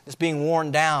 this being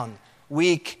worn down,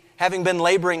 weak, having been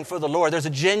laboring for the Lord. There's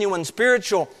a genuine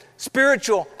spiritual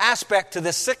aspect to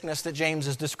this sickness that James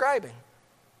is describing.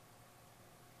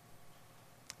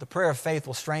 The prayer of faith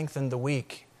will strengthen the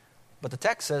weak, but the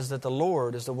text says that the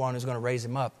Lord is the one who's going to raise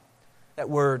him up. That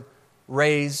word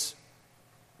raise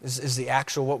is the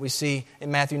actual what we see in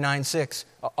Matthew 9:6.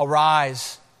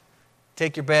 Arise,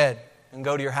 take your bed, and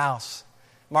go to your house.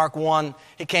 Mark 1,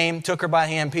 he came, took her by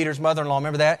the hand, Peter's mother-in-law,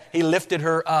 remember that? He lifted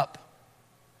her up,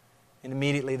 and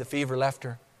immediately the fever left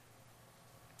her.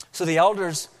 So the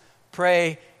elders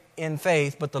pray in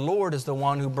faith, but the Lord is the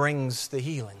one who brings the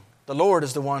healing. The Lord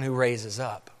is the one who raises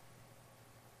up.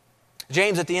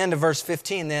 James at the end of verse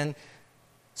 15 then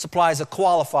supplies a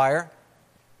qualifier.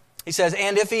 He says,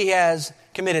 and if he has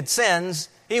committed sins,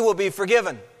 he will be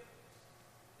forgiven.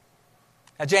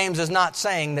 Now, James is not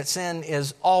saying that sin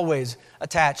is always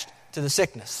attached to the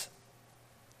sickness.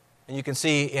 And you can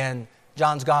see in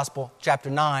John's Gospel, chapter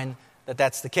 9, that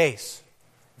that's the case.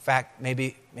 In fact,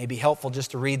 maybe helpful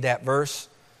just to read that verse.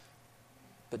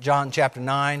 But John chapter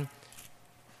 9.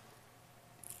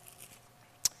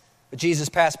 But Jesus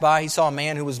passed by, he saw a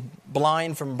man who was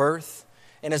blind from birth.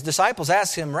 And his disciples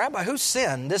asked him, Rabbi, who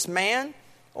sinned, this man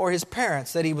or his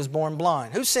parents, that he was born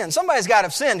blind? Who sinned? Somebody's got to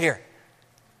have sinned here.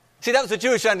 See, that was the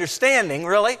Jewish understanding,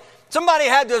 really. Somebody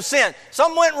had to have sinned.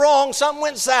 Something went wrong, something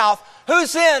went south. Who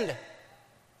sinned?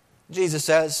 Jesus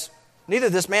says, neither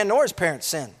this man nor his parents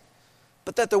sinned,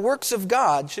 but that the works of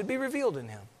God should be revealed in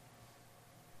him.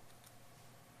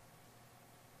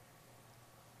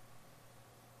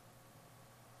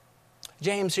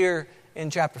 James here in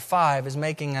chapter 5 is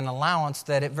making an allowance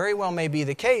that it very well may be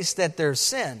the case that there's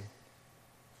sin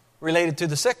related to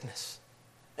the sickness.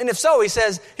 And if so, he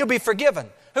says he'll be forgiven.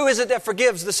 Who is it that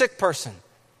forgives the sick person?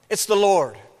 It's the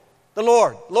Lord. The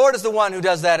Lord. The Lord is the one who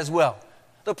does that as well.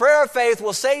 The prayer of faith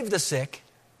will save the sick.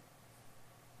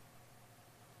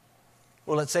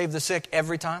 Will it save the sick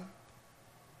every time?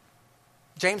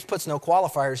 James puts no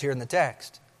qualifiers here in the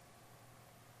text.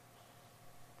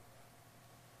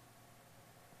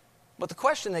 But the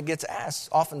question that gets asked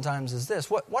oftentimes is this: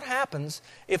 what happens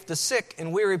if the sick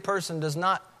and weary person does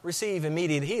not receive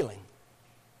immediate healing?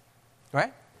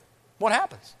 Right? What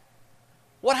happens?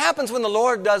 What happens when the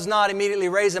Lord does not immediately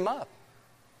raise him up?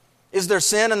 Is there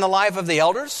sin in the life of the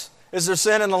elders? Is there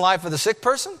sin in the life of the sick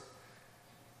person?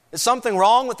 Is something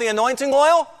wrong with the anointing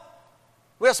oil?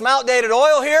 We have some outdated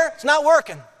oil here. It's not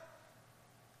working.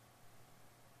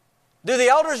 Do the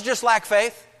elders just lack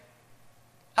faith?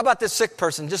 How about this sick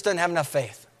person just doesn't have enough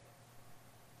faith?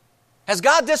 Has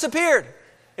God disappeared?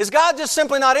 Is God just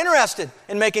simply not interested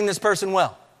in making this person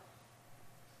well?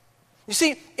 You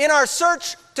see, in our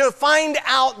search to find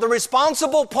out the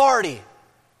responsible party,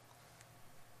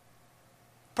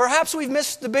 perhaps we've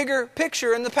missed the bigger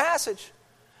picture in the passage.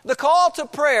 The call to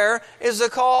prayer is a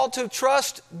call to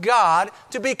trust God,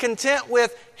 to be content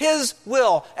with His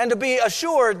will, and to be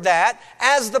assured that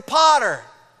as the potter,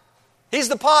 He's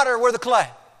the potter, we're the clay.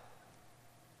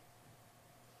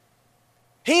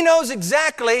 He knows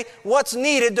exactly what's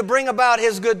needed to bring about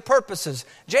His good purposes.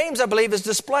 James, I believe, is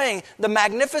displaying the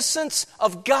magnificence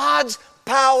of God's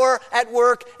power at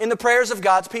work in the prayers of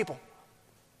God's people.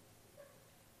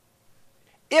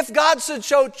 If God should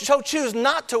so choose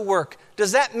not to work,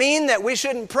 does that mean that we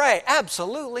shouldn't pray?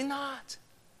 Absolutely not.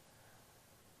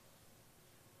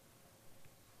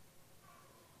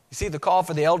 You see, the call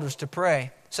for the elders to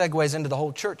pray segues into the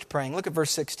whole church praying. Look at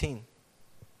verse 16.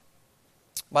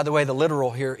 By the way, the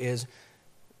literal here is,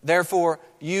 therefore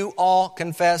you all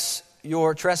confess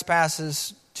your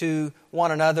trespasses to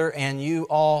one another, and you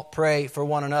all pray for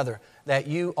one another, that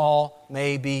you all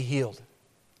may be healed.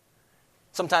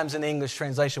 Sometimes in the English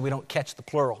translation, we don't catch the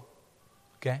plural.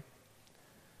 Okay?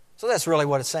 So that's really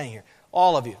what it's saying here.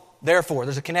 All of you. Therefore,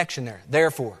 there's a connection there.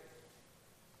 Therefore.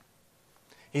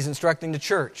 He's instructing the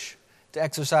church to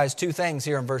exercise two things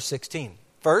here in verse 16.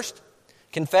 First,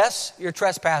 confess your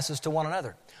trespasses to one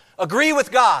another. Agree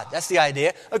with God. That's the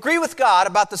idea. Agree with God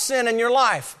about the sin in your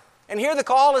life. And here the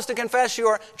call is to confess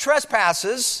your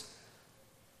trespasses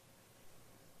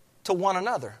to one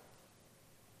another.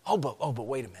 Oh, but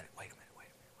wait a minute.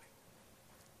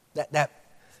 That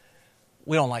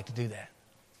we don't like to do that.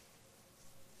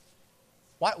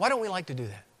 Why don't we like to do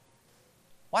that?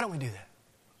 Why don't we do that?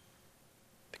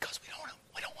 Because we don't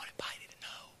want anybody to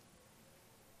know.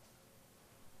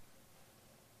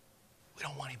 We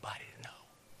don't want anybody to know.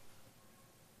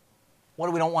 What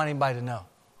do we don't want anybody to know?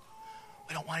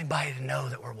 We don't want anybody to know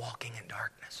that we're walking in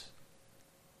darkness.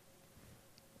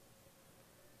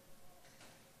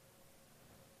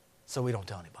 So we don't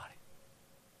tell anybody.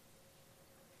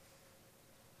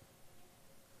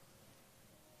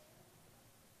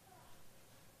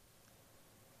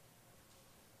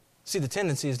 See, the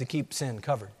tendency is to keep sin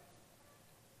covered.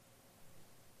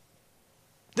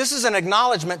 This is an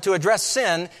acknowledgement to address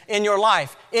sin in your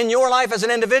life as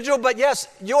an individual, but yes,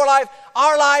 your life,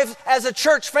 our life as a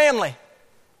church family.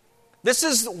 This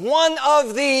is one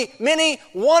of the many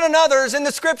one another's in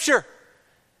the Scripture.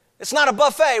 It's not a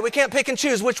buffet. We can't pick and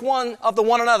choose which one of the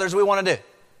one another's we want to do.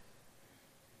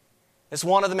 It's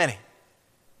one of the many.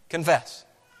 Confess.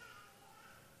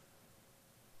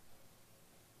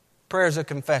 Prayers of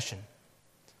confession.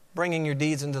 Bringing your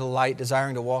deeds into the light,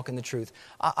 desiring to walk in the truth.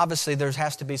 Obviously, there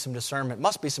has to be some discernment.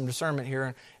 Must be some discernment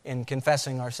here in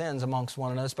confessing our sins amongst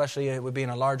one another, especially it would be in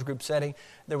a large group setting.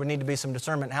 There would need to be some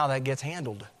discernment in how that gets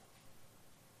handled.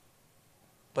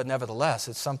 But nevertheless,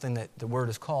 it's something that the Word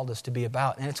has called us to be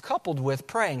about. And it's coupled with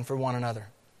praying for one another.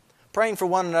 Praying for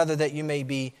one another that you may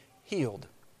be healed.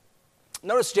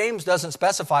 Notice James doesn't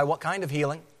specify what kind of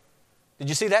healing. Did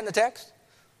you see that in the text?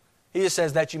 He just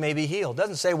says that you may be healed.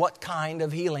 Doesn't say what kind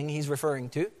of healing he's referring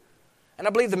to. And I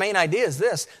believe the main idea is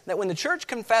this, that when the church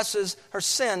confesses her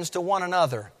sins to one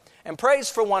another and prays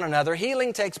for one another,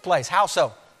 healing takes place. How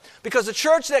so? Because the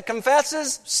church that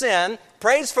confesses sin,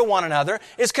 prays for one another,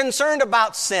 is concerned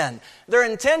about sin. They're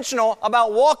intentional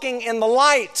about walking in the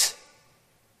light.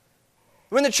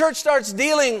 When the church starts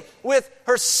dealing with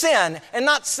her sin and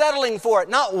not settling for it,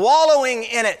 not wallowing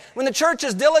in it, when the church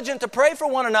is diligent to pray for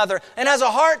one another and has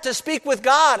a heart to speak with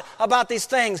God about these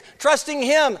things, trusting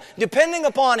Him, depending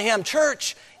upon Him,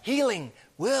 church, healing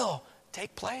will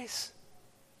take place.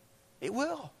 It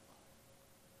will.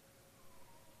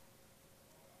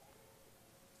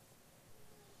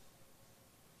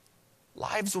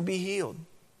 Lives will be healed.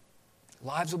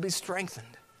 lives will be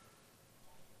strengthened.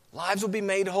 Lives will be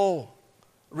made whole,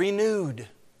 renewed,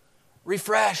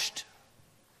 refreshed.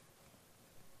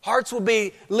 Hearts will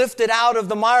be lifted out of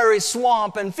the miry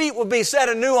swamp and feet will be set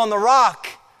anew on the rock,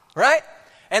 right?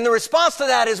 And the response to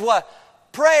that is what?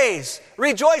 Praise,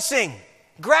 rejoicing,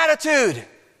 gratitude.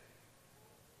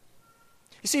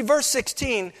 You see, verse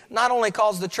 16 not only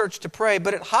calls the church to pray,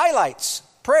 but it highlights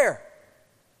prayer.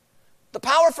 The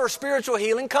power for spiritual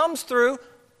healing comes through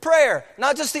prayer,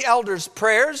 not just the elders'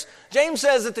 prayers. James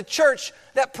says that the church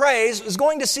that prays is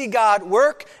going to see God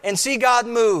work and see God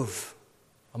move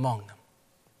among them.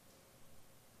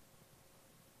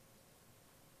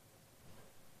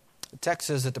 The text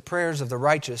says that the prayers of the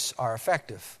righteous are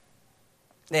effective.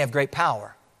 They have great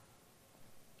power.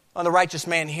 Well, the righteous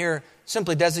man here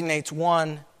simply designates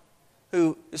one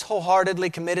who is wholeheartedly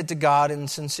committed to God and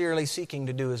sincerely seeking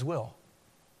to do His will.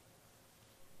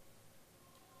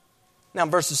 Now, in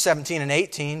verses 17 and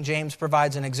 18, James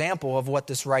provides an example of what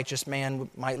this righteous man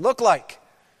might look like.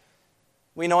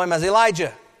 We know him as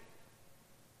Elijah.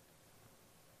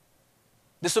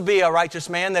 This would be a righteous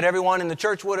man that everyone in the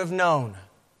church would have known.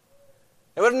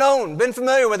 They would have known, been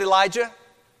familiar with Elijah.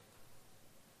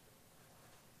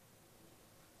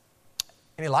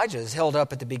 And Elijah is held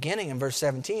up at the beginning in verse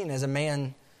 17 as a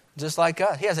man just like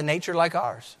us. He has a nature like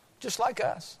ours, just like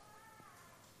us.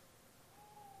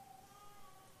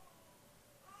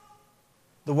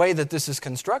 The way that this is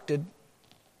constructed,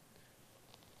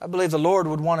 I believe the Lord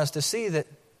would want us to see that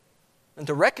and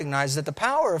to recognize that the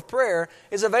power of prayer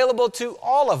is available to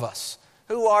all of us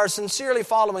who are sincerely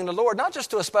following the Lord, not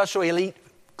just to a special elite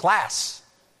class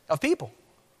of people.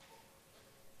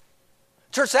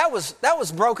 Church, that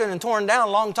was broken and torn down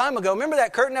a long time ago. Remember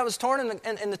that curtain that was torn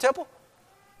in the temple?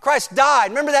 Christ died.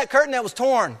 Remember that curtain that was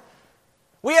torn?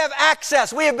 We have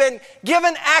access. We have been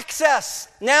given access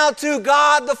now to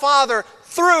God the Father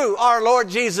through our Lord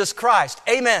Jesus Christ.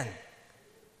 Amen.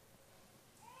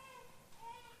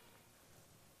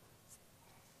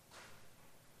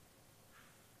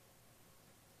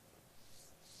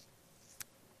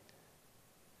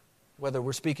 Whether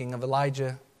we're speaking of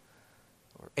Elijah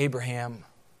or Abraham,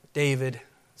 David,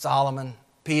 Solomon,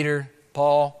 Peter,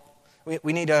 Paul,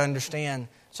 we need to understand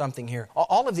something here.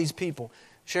 All of these people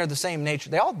share the same nature.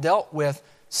 They all dealt with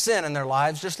sin in their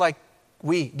lives just like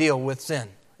we deal with sin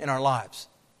in our lives.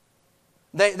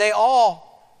 They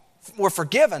all were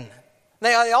forgiven.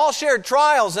 They all shared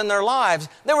trials in their lives.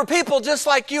 They were people just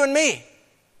like you and me.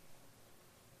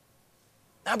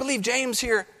 I believe James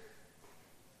here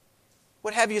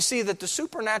would have you see that the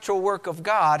supernatural work of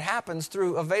God happens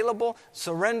through available,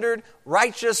 surrendered,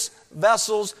 righteous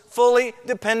vessels fully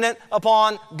dependent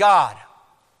upon God.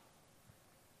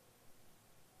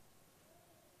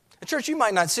 Church, you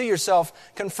might not see yourself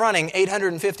confronting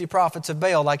 850 prophets of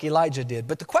Baal like Elijah did,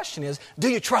 but the question is, do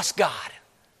you trust God?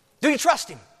 Do you trust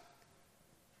Him?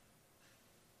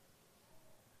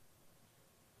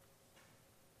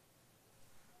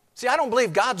 See, I don't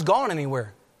believe God's gone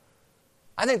anywhere.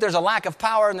 I think there's a lack of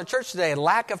power in the church today, a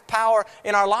lack of power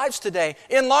in our lives today,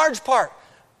 in large part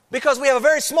because we have a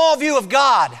very small view of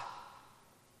God.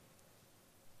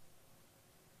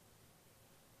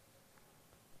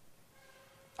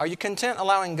 Are you content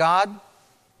allowing God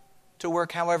to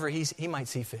work however He might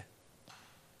see fit?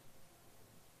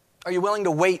 Are you willing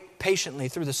to wait patiently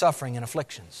through the suffering and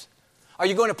afflictions? Are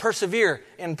you going to persevere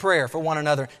in prayer for one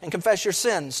another and confess your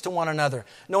sins to one another,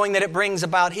 knowing that it brings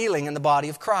about healing in the body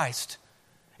of Christ?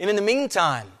 And in the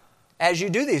meantime, as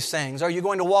you do these things, are you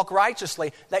going to walk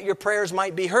righteously that your prayers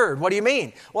might be heard? What do you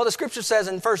mean? Well, the Scripture says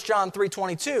in 1 John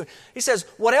 3:22, he says,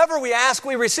 whatever we ask,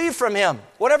 we receive from Him.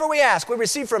 Whatever we ask, we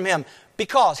receive from Him.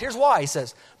 Because, here's why, he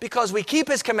says, because we keep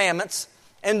His commandments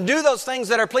and do those things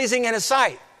that are pleasing in His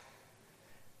sight.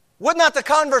 Would not the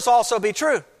converse also be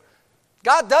true?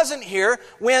 God doesn't hear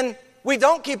when we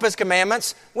don't keep His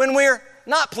commandments, when we're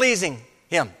not pleasing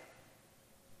Him.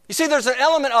 You see, there's an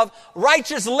element of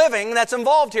righteous living that's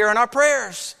involved here in our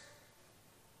prayers.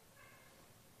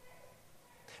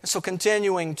 And so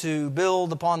continuing to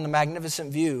build upon the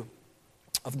magnificent view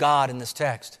of God in this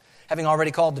text, having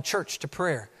already called the church to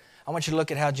prayer, I want you to look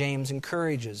at how James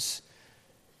encourages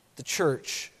the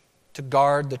church to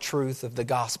guard the truth of the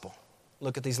gospel.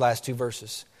 Look at these last two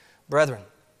verses. Brethren,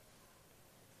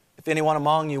 if anyone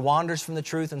among you wanders from the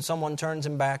truth and someone turns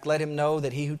him back, let him know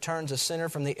that he who turns a sinner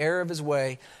from the error of his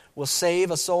way will save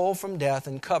a soul from death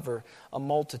and cover a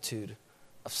multitude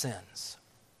of sins.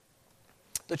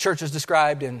 The church is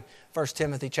described in 1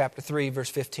 Timothy chapter 3, verse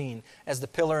 15 as the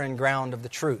pillar and ground of the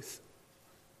truth.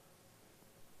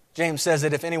 James says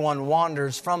that if anyone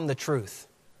wanders from the truth,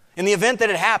 In the event that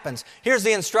it happens, here's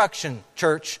the instruction,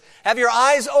 church. Have your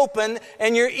eyes open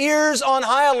and your ears on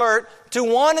high alert to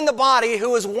one in the body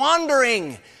who is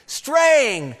wandering,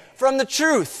 straying from the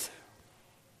truth.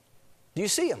 Do you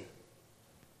see him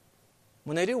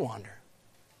when they do wander?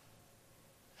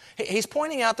 He's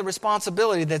pointing out the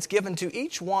responsibility that's given to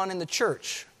each one in the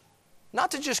church,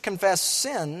 not to just confess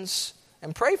sins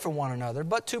and pray for one another,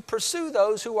 but to pursue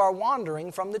those who are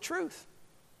wandering from the truth.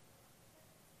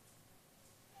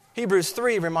 Hebrews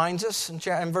 3 reminds us in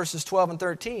verses 12 and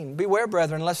 13, "Beware,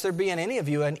 brethren, lest there be in any of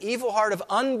you an evil heart of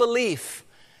unbelief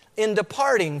in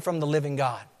departing from the living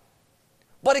God.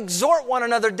 But exhort one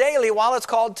another daily while it's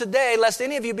called today, lest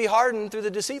any of you be hardened through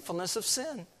the deceitfulness of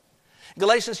sin."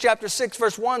 Galatians chapter 6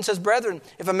 verse 1 says, "Brethren,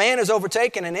 if a man is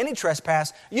overtaken in any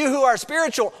trespass, you who are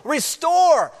spiritual,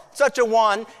 restore such a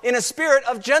one in a spirit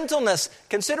of gentleness,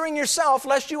 considering yourself,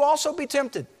 lest you also be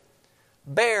tempted.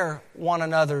 Bear one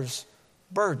another's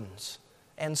burdens,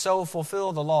 and so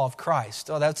fulfill the law of Christ."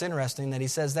 Oh, that's interesting that he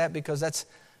says that, because that's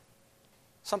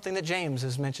something that James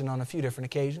has mentioned on a few different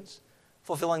occasions.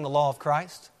 Fulfilling the law of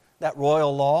Christ, that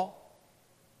royal law.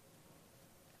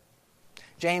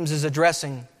 James is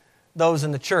addressing those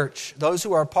in the church, those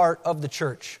who are part of the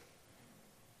church.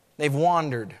 They've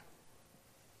wandered.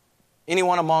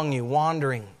 Anyone among you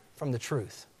wandering from the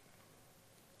truth?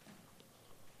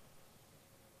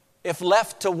 If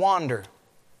left to wander,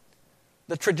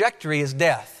 the trajectory is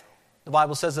death. The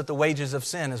Bible says that the wages of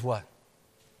sin is what?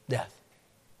 Death.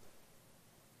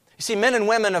 You see, men and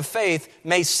women of faith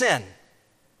may sin,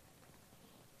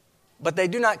 but they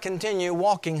do not continue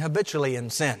walking habitually in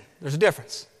sin. There's a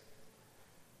difference.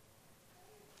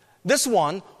 This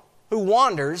one who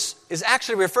wanders is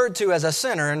actually referred to as a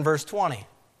sinner in verse 20.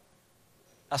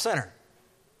 A sinner.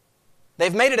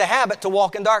 They've made it a habit to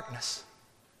walk in darkness.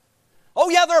 Oh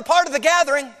yeah, they're a part of the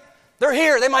gathering. They're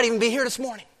here. They might even be here this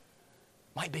morning.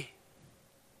 Might be.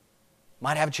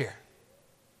 Might have a chair.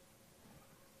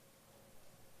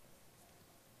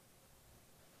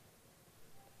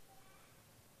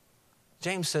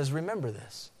 James says, remember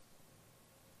this.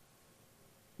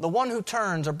 The one who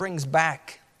turns or brings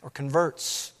back or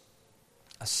converts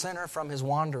a sinner from his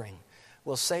wandering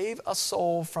will save a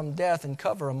soul from death and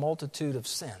cover a multitude of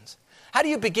sins. How do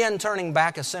you begin turning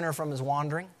back a sinner from his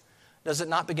wandering? Does it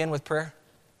not begin with prayer?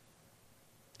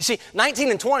 You see,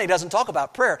 19 and 20 doesn't talk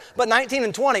about prayer, but 19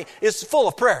 and 20 is full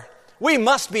of prayer. We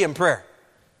must be in prayer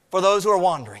for those who are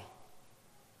wandering.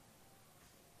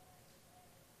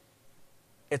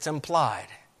 It's implied.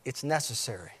 It's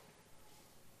necessary.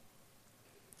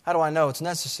 How do I know it's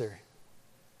necessary?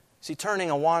 See, turning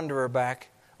a wanderer back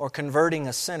or converting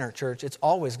a sinner, church, it's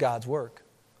always God's work.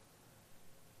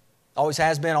 Always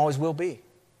has been, always will be.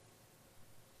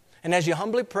 And as you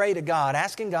humbly pray to God,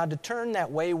 asking God to turn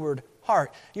that wayward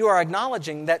heart, you are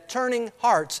acknowledging that turning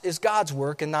hearts is God's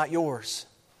work and not yours.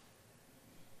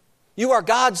 You are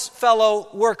God's fellow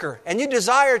worker, and you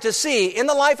desire to see, in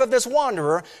the life of this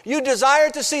wanderer, you desire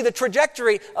to see the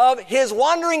trajectory of his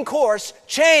wandering course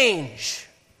change.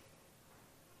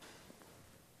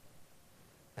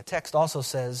 The text also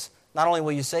says, not only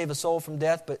will you save a soul from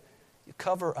death, but you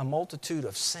cover a multitude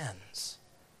of sins.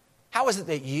 How is it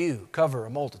that you cover a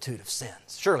multitude of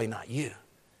sins? Surely not you.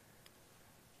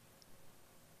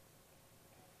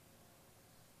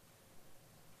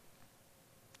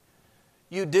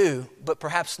 You do, but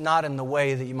perhaps not in the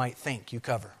way that you might think you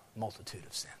cover a multitude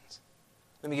of sins.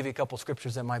 Let me give you a couple of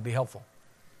scriptures that might be helpful.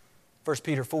 1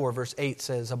 Peter 4, verse 8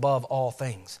 says, above all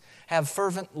things, have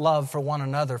fervent love for one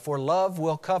another, for love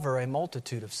will cover a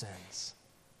multitude of sins.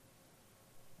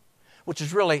 Which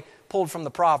is really pulled from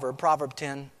the Proverb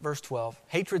 10, verse 12.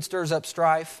 Hatred stirs up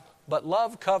strife, but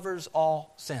love covers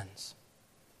all sins.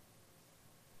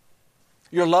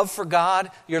 Your love for God,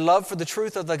 your love for the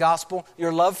truth of the gospel,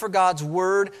 your love for God's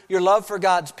word, your love for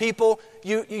God's people,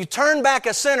 you turn back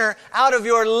a sinner out of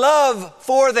your love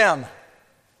for them.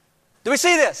 Do we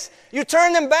see this? You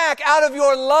turn them back out of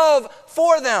your love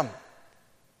for them.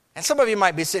 And some of you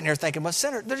might be sitting here thinking, well,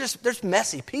 sinners, they're just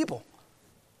messy people.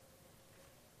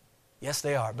 Yes,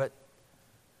 they are, but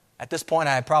at this point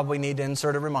I probably need to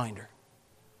insert a reminder.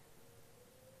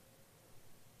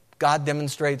 God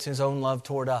demonstrates His own love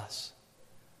toward us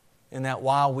in that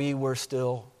while we were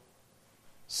still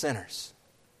sinners,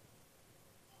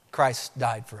 Christ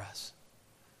died for us.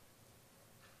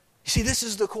 You see, this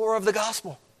is the core of the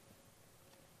gospel.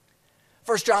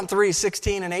 1 John 3,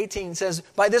 16 and 18 says,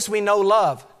 by this we know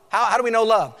love. How do we know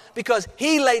love? Because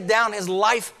He laid down His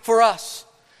life for us.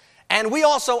 And we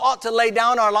also ought to lay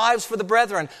down our lives for the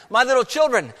brethren. My little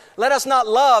children, let us not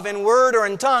love in word or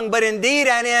in tongue, but in deed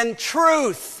and in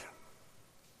truth.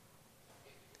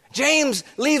 James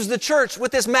leaves the church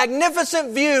with this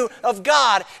magnificent view of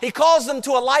God. He calls them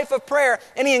to a life of prayer,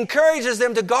 and he encourages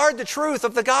them to guard the truth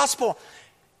of the gospel.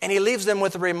 And he leaves them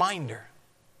with a reminder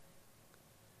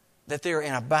that they're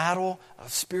in a battle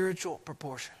of spiritual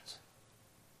proportions.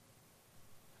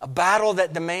 A battle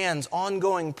that demands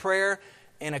ongoing prayer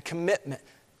and a commitment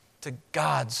to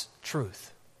God's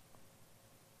truth.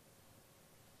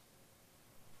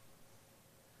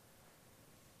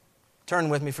 Turn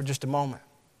with me for just a moment.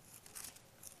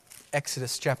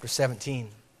 Exodus chapter 17.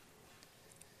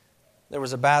 There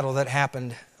was a battle that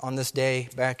happened on this day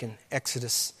back in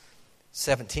Exodus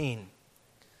 17,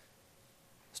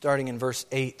 starting in verse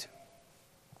 8.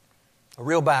 A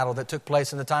real battle that took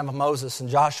place in the time of Moses and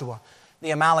Joshua.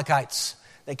 The Amalekites,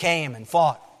 they came and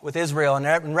fought with Israel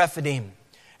in Rephidim.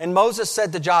 And Moses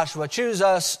said to Joshua, "Choose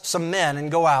us some men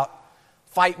and go out,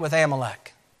 fight with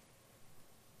Amalek."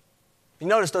 You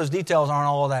notice those details aren't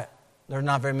all that. There are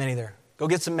not very many there. Go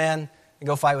get some men and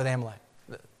go fight with Amalek.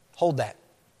 Hold that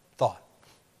thought.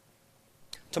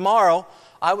 Tomorrow,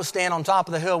 I will stand on top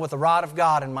of the hill with the rod of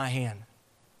God in my hand.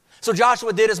 So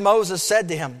Joshua did as Moses said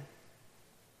to him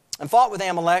and fought with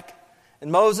Amalek.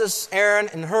 And Moses, Aaron,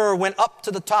 and Hur went up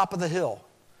to the top of the hill.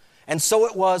 And so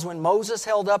it was when Moses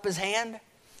held up his hand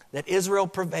that Israel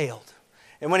prevailed.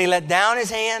 And when he let down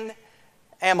his hand,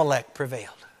 Amalek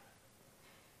prevailed.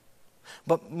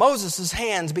 But Moses'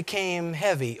 hands became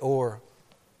heavy or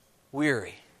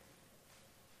weary.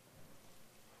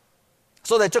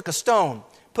 So they took a stone,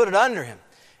 put it under him,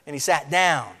 and he sat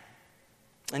down.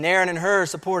 And Aaron and Hur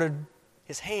supported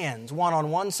his hands, one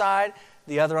on one side,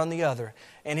 the other on the other.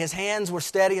 And his hands were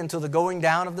steady until the going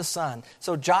down of the sun.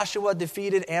 So Joshua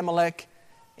defeated Amalek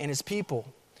and his people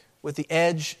with the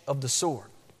edge of the sword.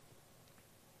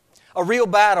 A real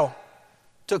battle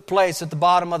took place at the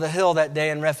bottom of the hill that day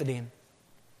in Rephidim.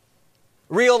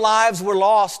 Real lives were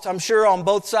lost, I'm sure, on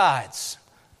both sides.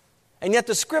 And yet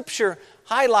the Scripture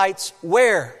highlights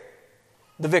where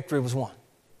the victory was won.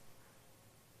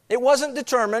 It wasn't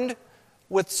determined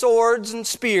with swords and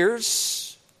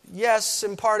spears. Yes,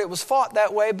 in part it was fought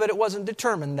that way, but it wasn't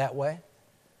determined that way.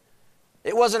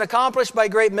 It wasn't accomplished by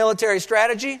great military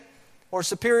strategy or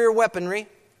superior weaponry.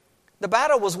 The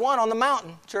battle was won on the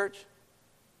mountain, church.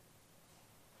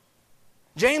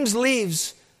 James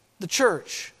leaves the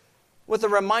church with a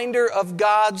reminder of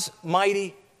God's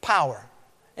mighty power.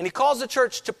 And he calls the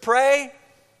church to pray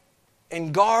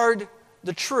and guard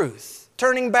the truth,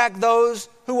 turning back those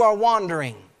who are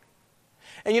wandering.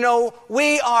 And you know,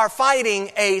 we are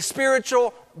fighting a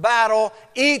spiritual battle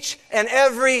each and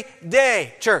every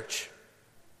day, church.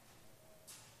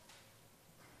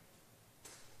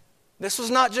 This was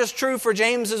not just true for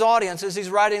James's audience as he's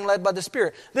writing led by the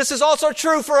Spirit. This is also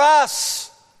true for us.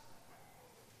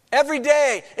 Every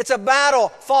day, it's a battle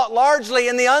fought largely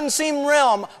in the unseen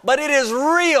realm, but it is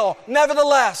real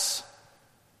nevertheless.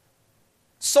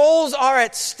 Souls are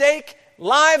at stake.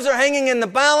 Lives are hanging in the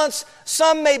balance.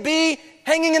 Some may be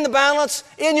hanging in the balance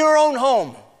in your own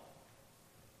home.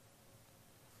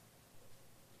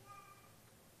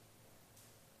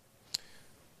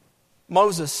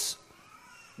 Moses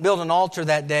built an altar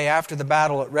that day after the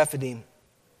battle at Rephidim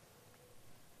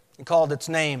and called its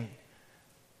name,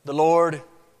 "The Lord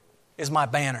is my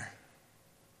banner,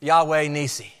 Yahweh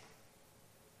Nisi."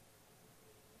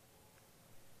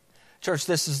 Church,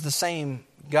 this is the same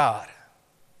God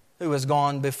who has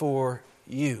gone before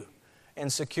you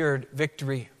and secured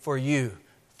victory for you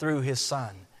through His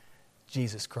Son,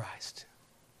 Jesus Christ.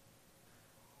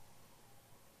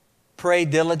 Pray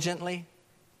diligently,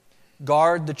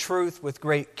 guard the truth with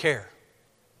great care.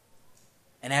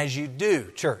 And as you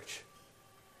do, church,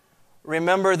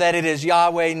 remember that it is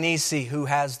Yahweh Nisi who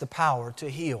has the power to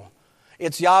heal.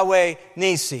 It's Yahweh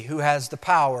Nisi who has the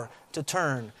power to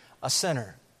turn a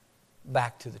sinner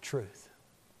back to the truth.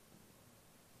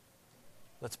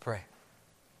 Let's pray.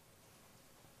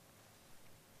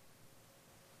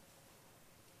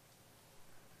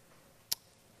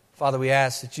 Father, we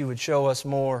ask that you would show us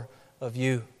more of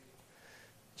you,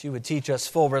 that you would teach us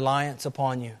full reliance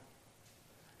upon you,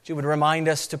 that you would remind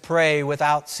us to pray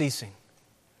without ceasing.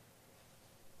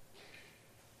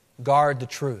 Guard the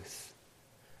truth.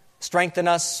 Strengthen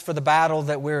us for the battle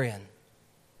that we're in.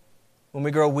 When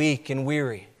we grow weak and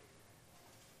weary,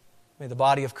 may the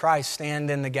body of Christ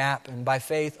stand in the gap and by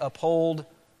faith uphold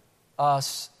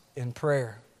us in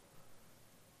prayer.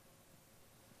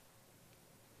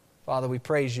 Father, we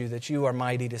praise you that you are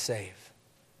mighty to save.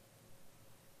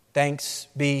 Thanks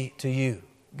be to you,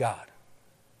 God,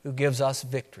 who gives us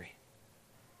victory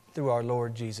through our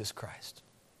Lord Jesus Christ.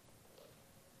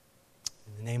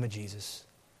 In the name of Jesus,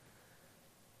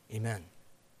 amen.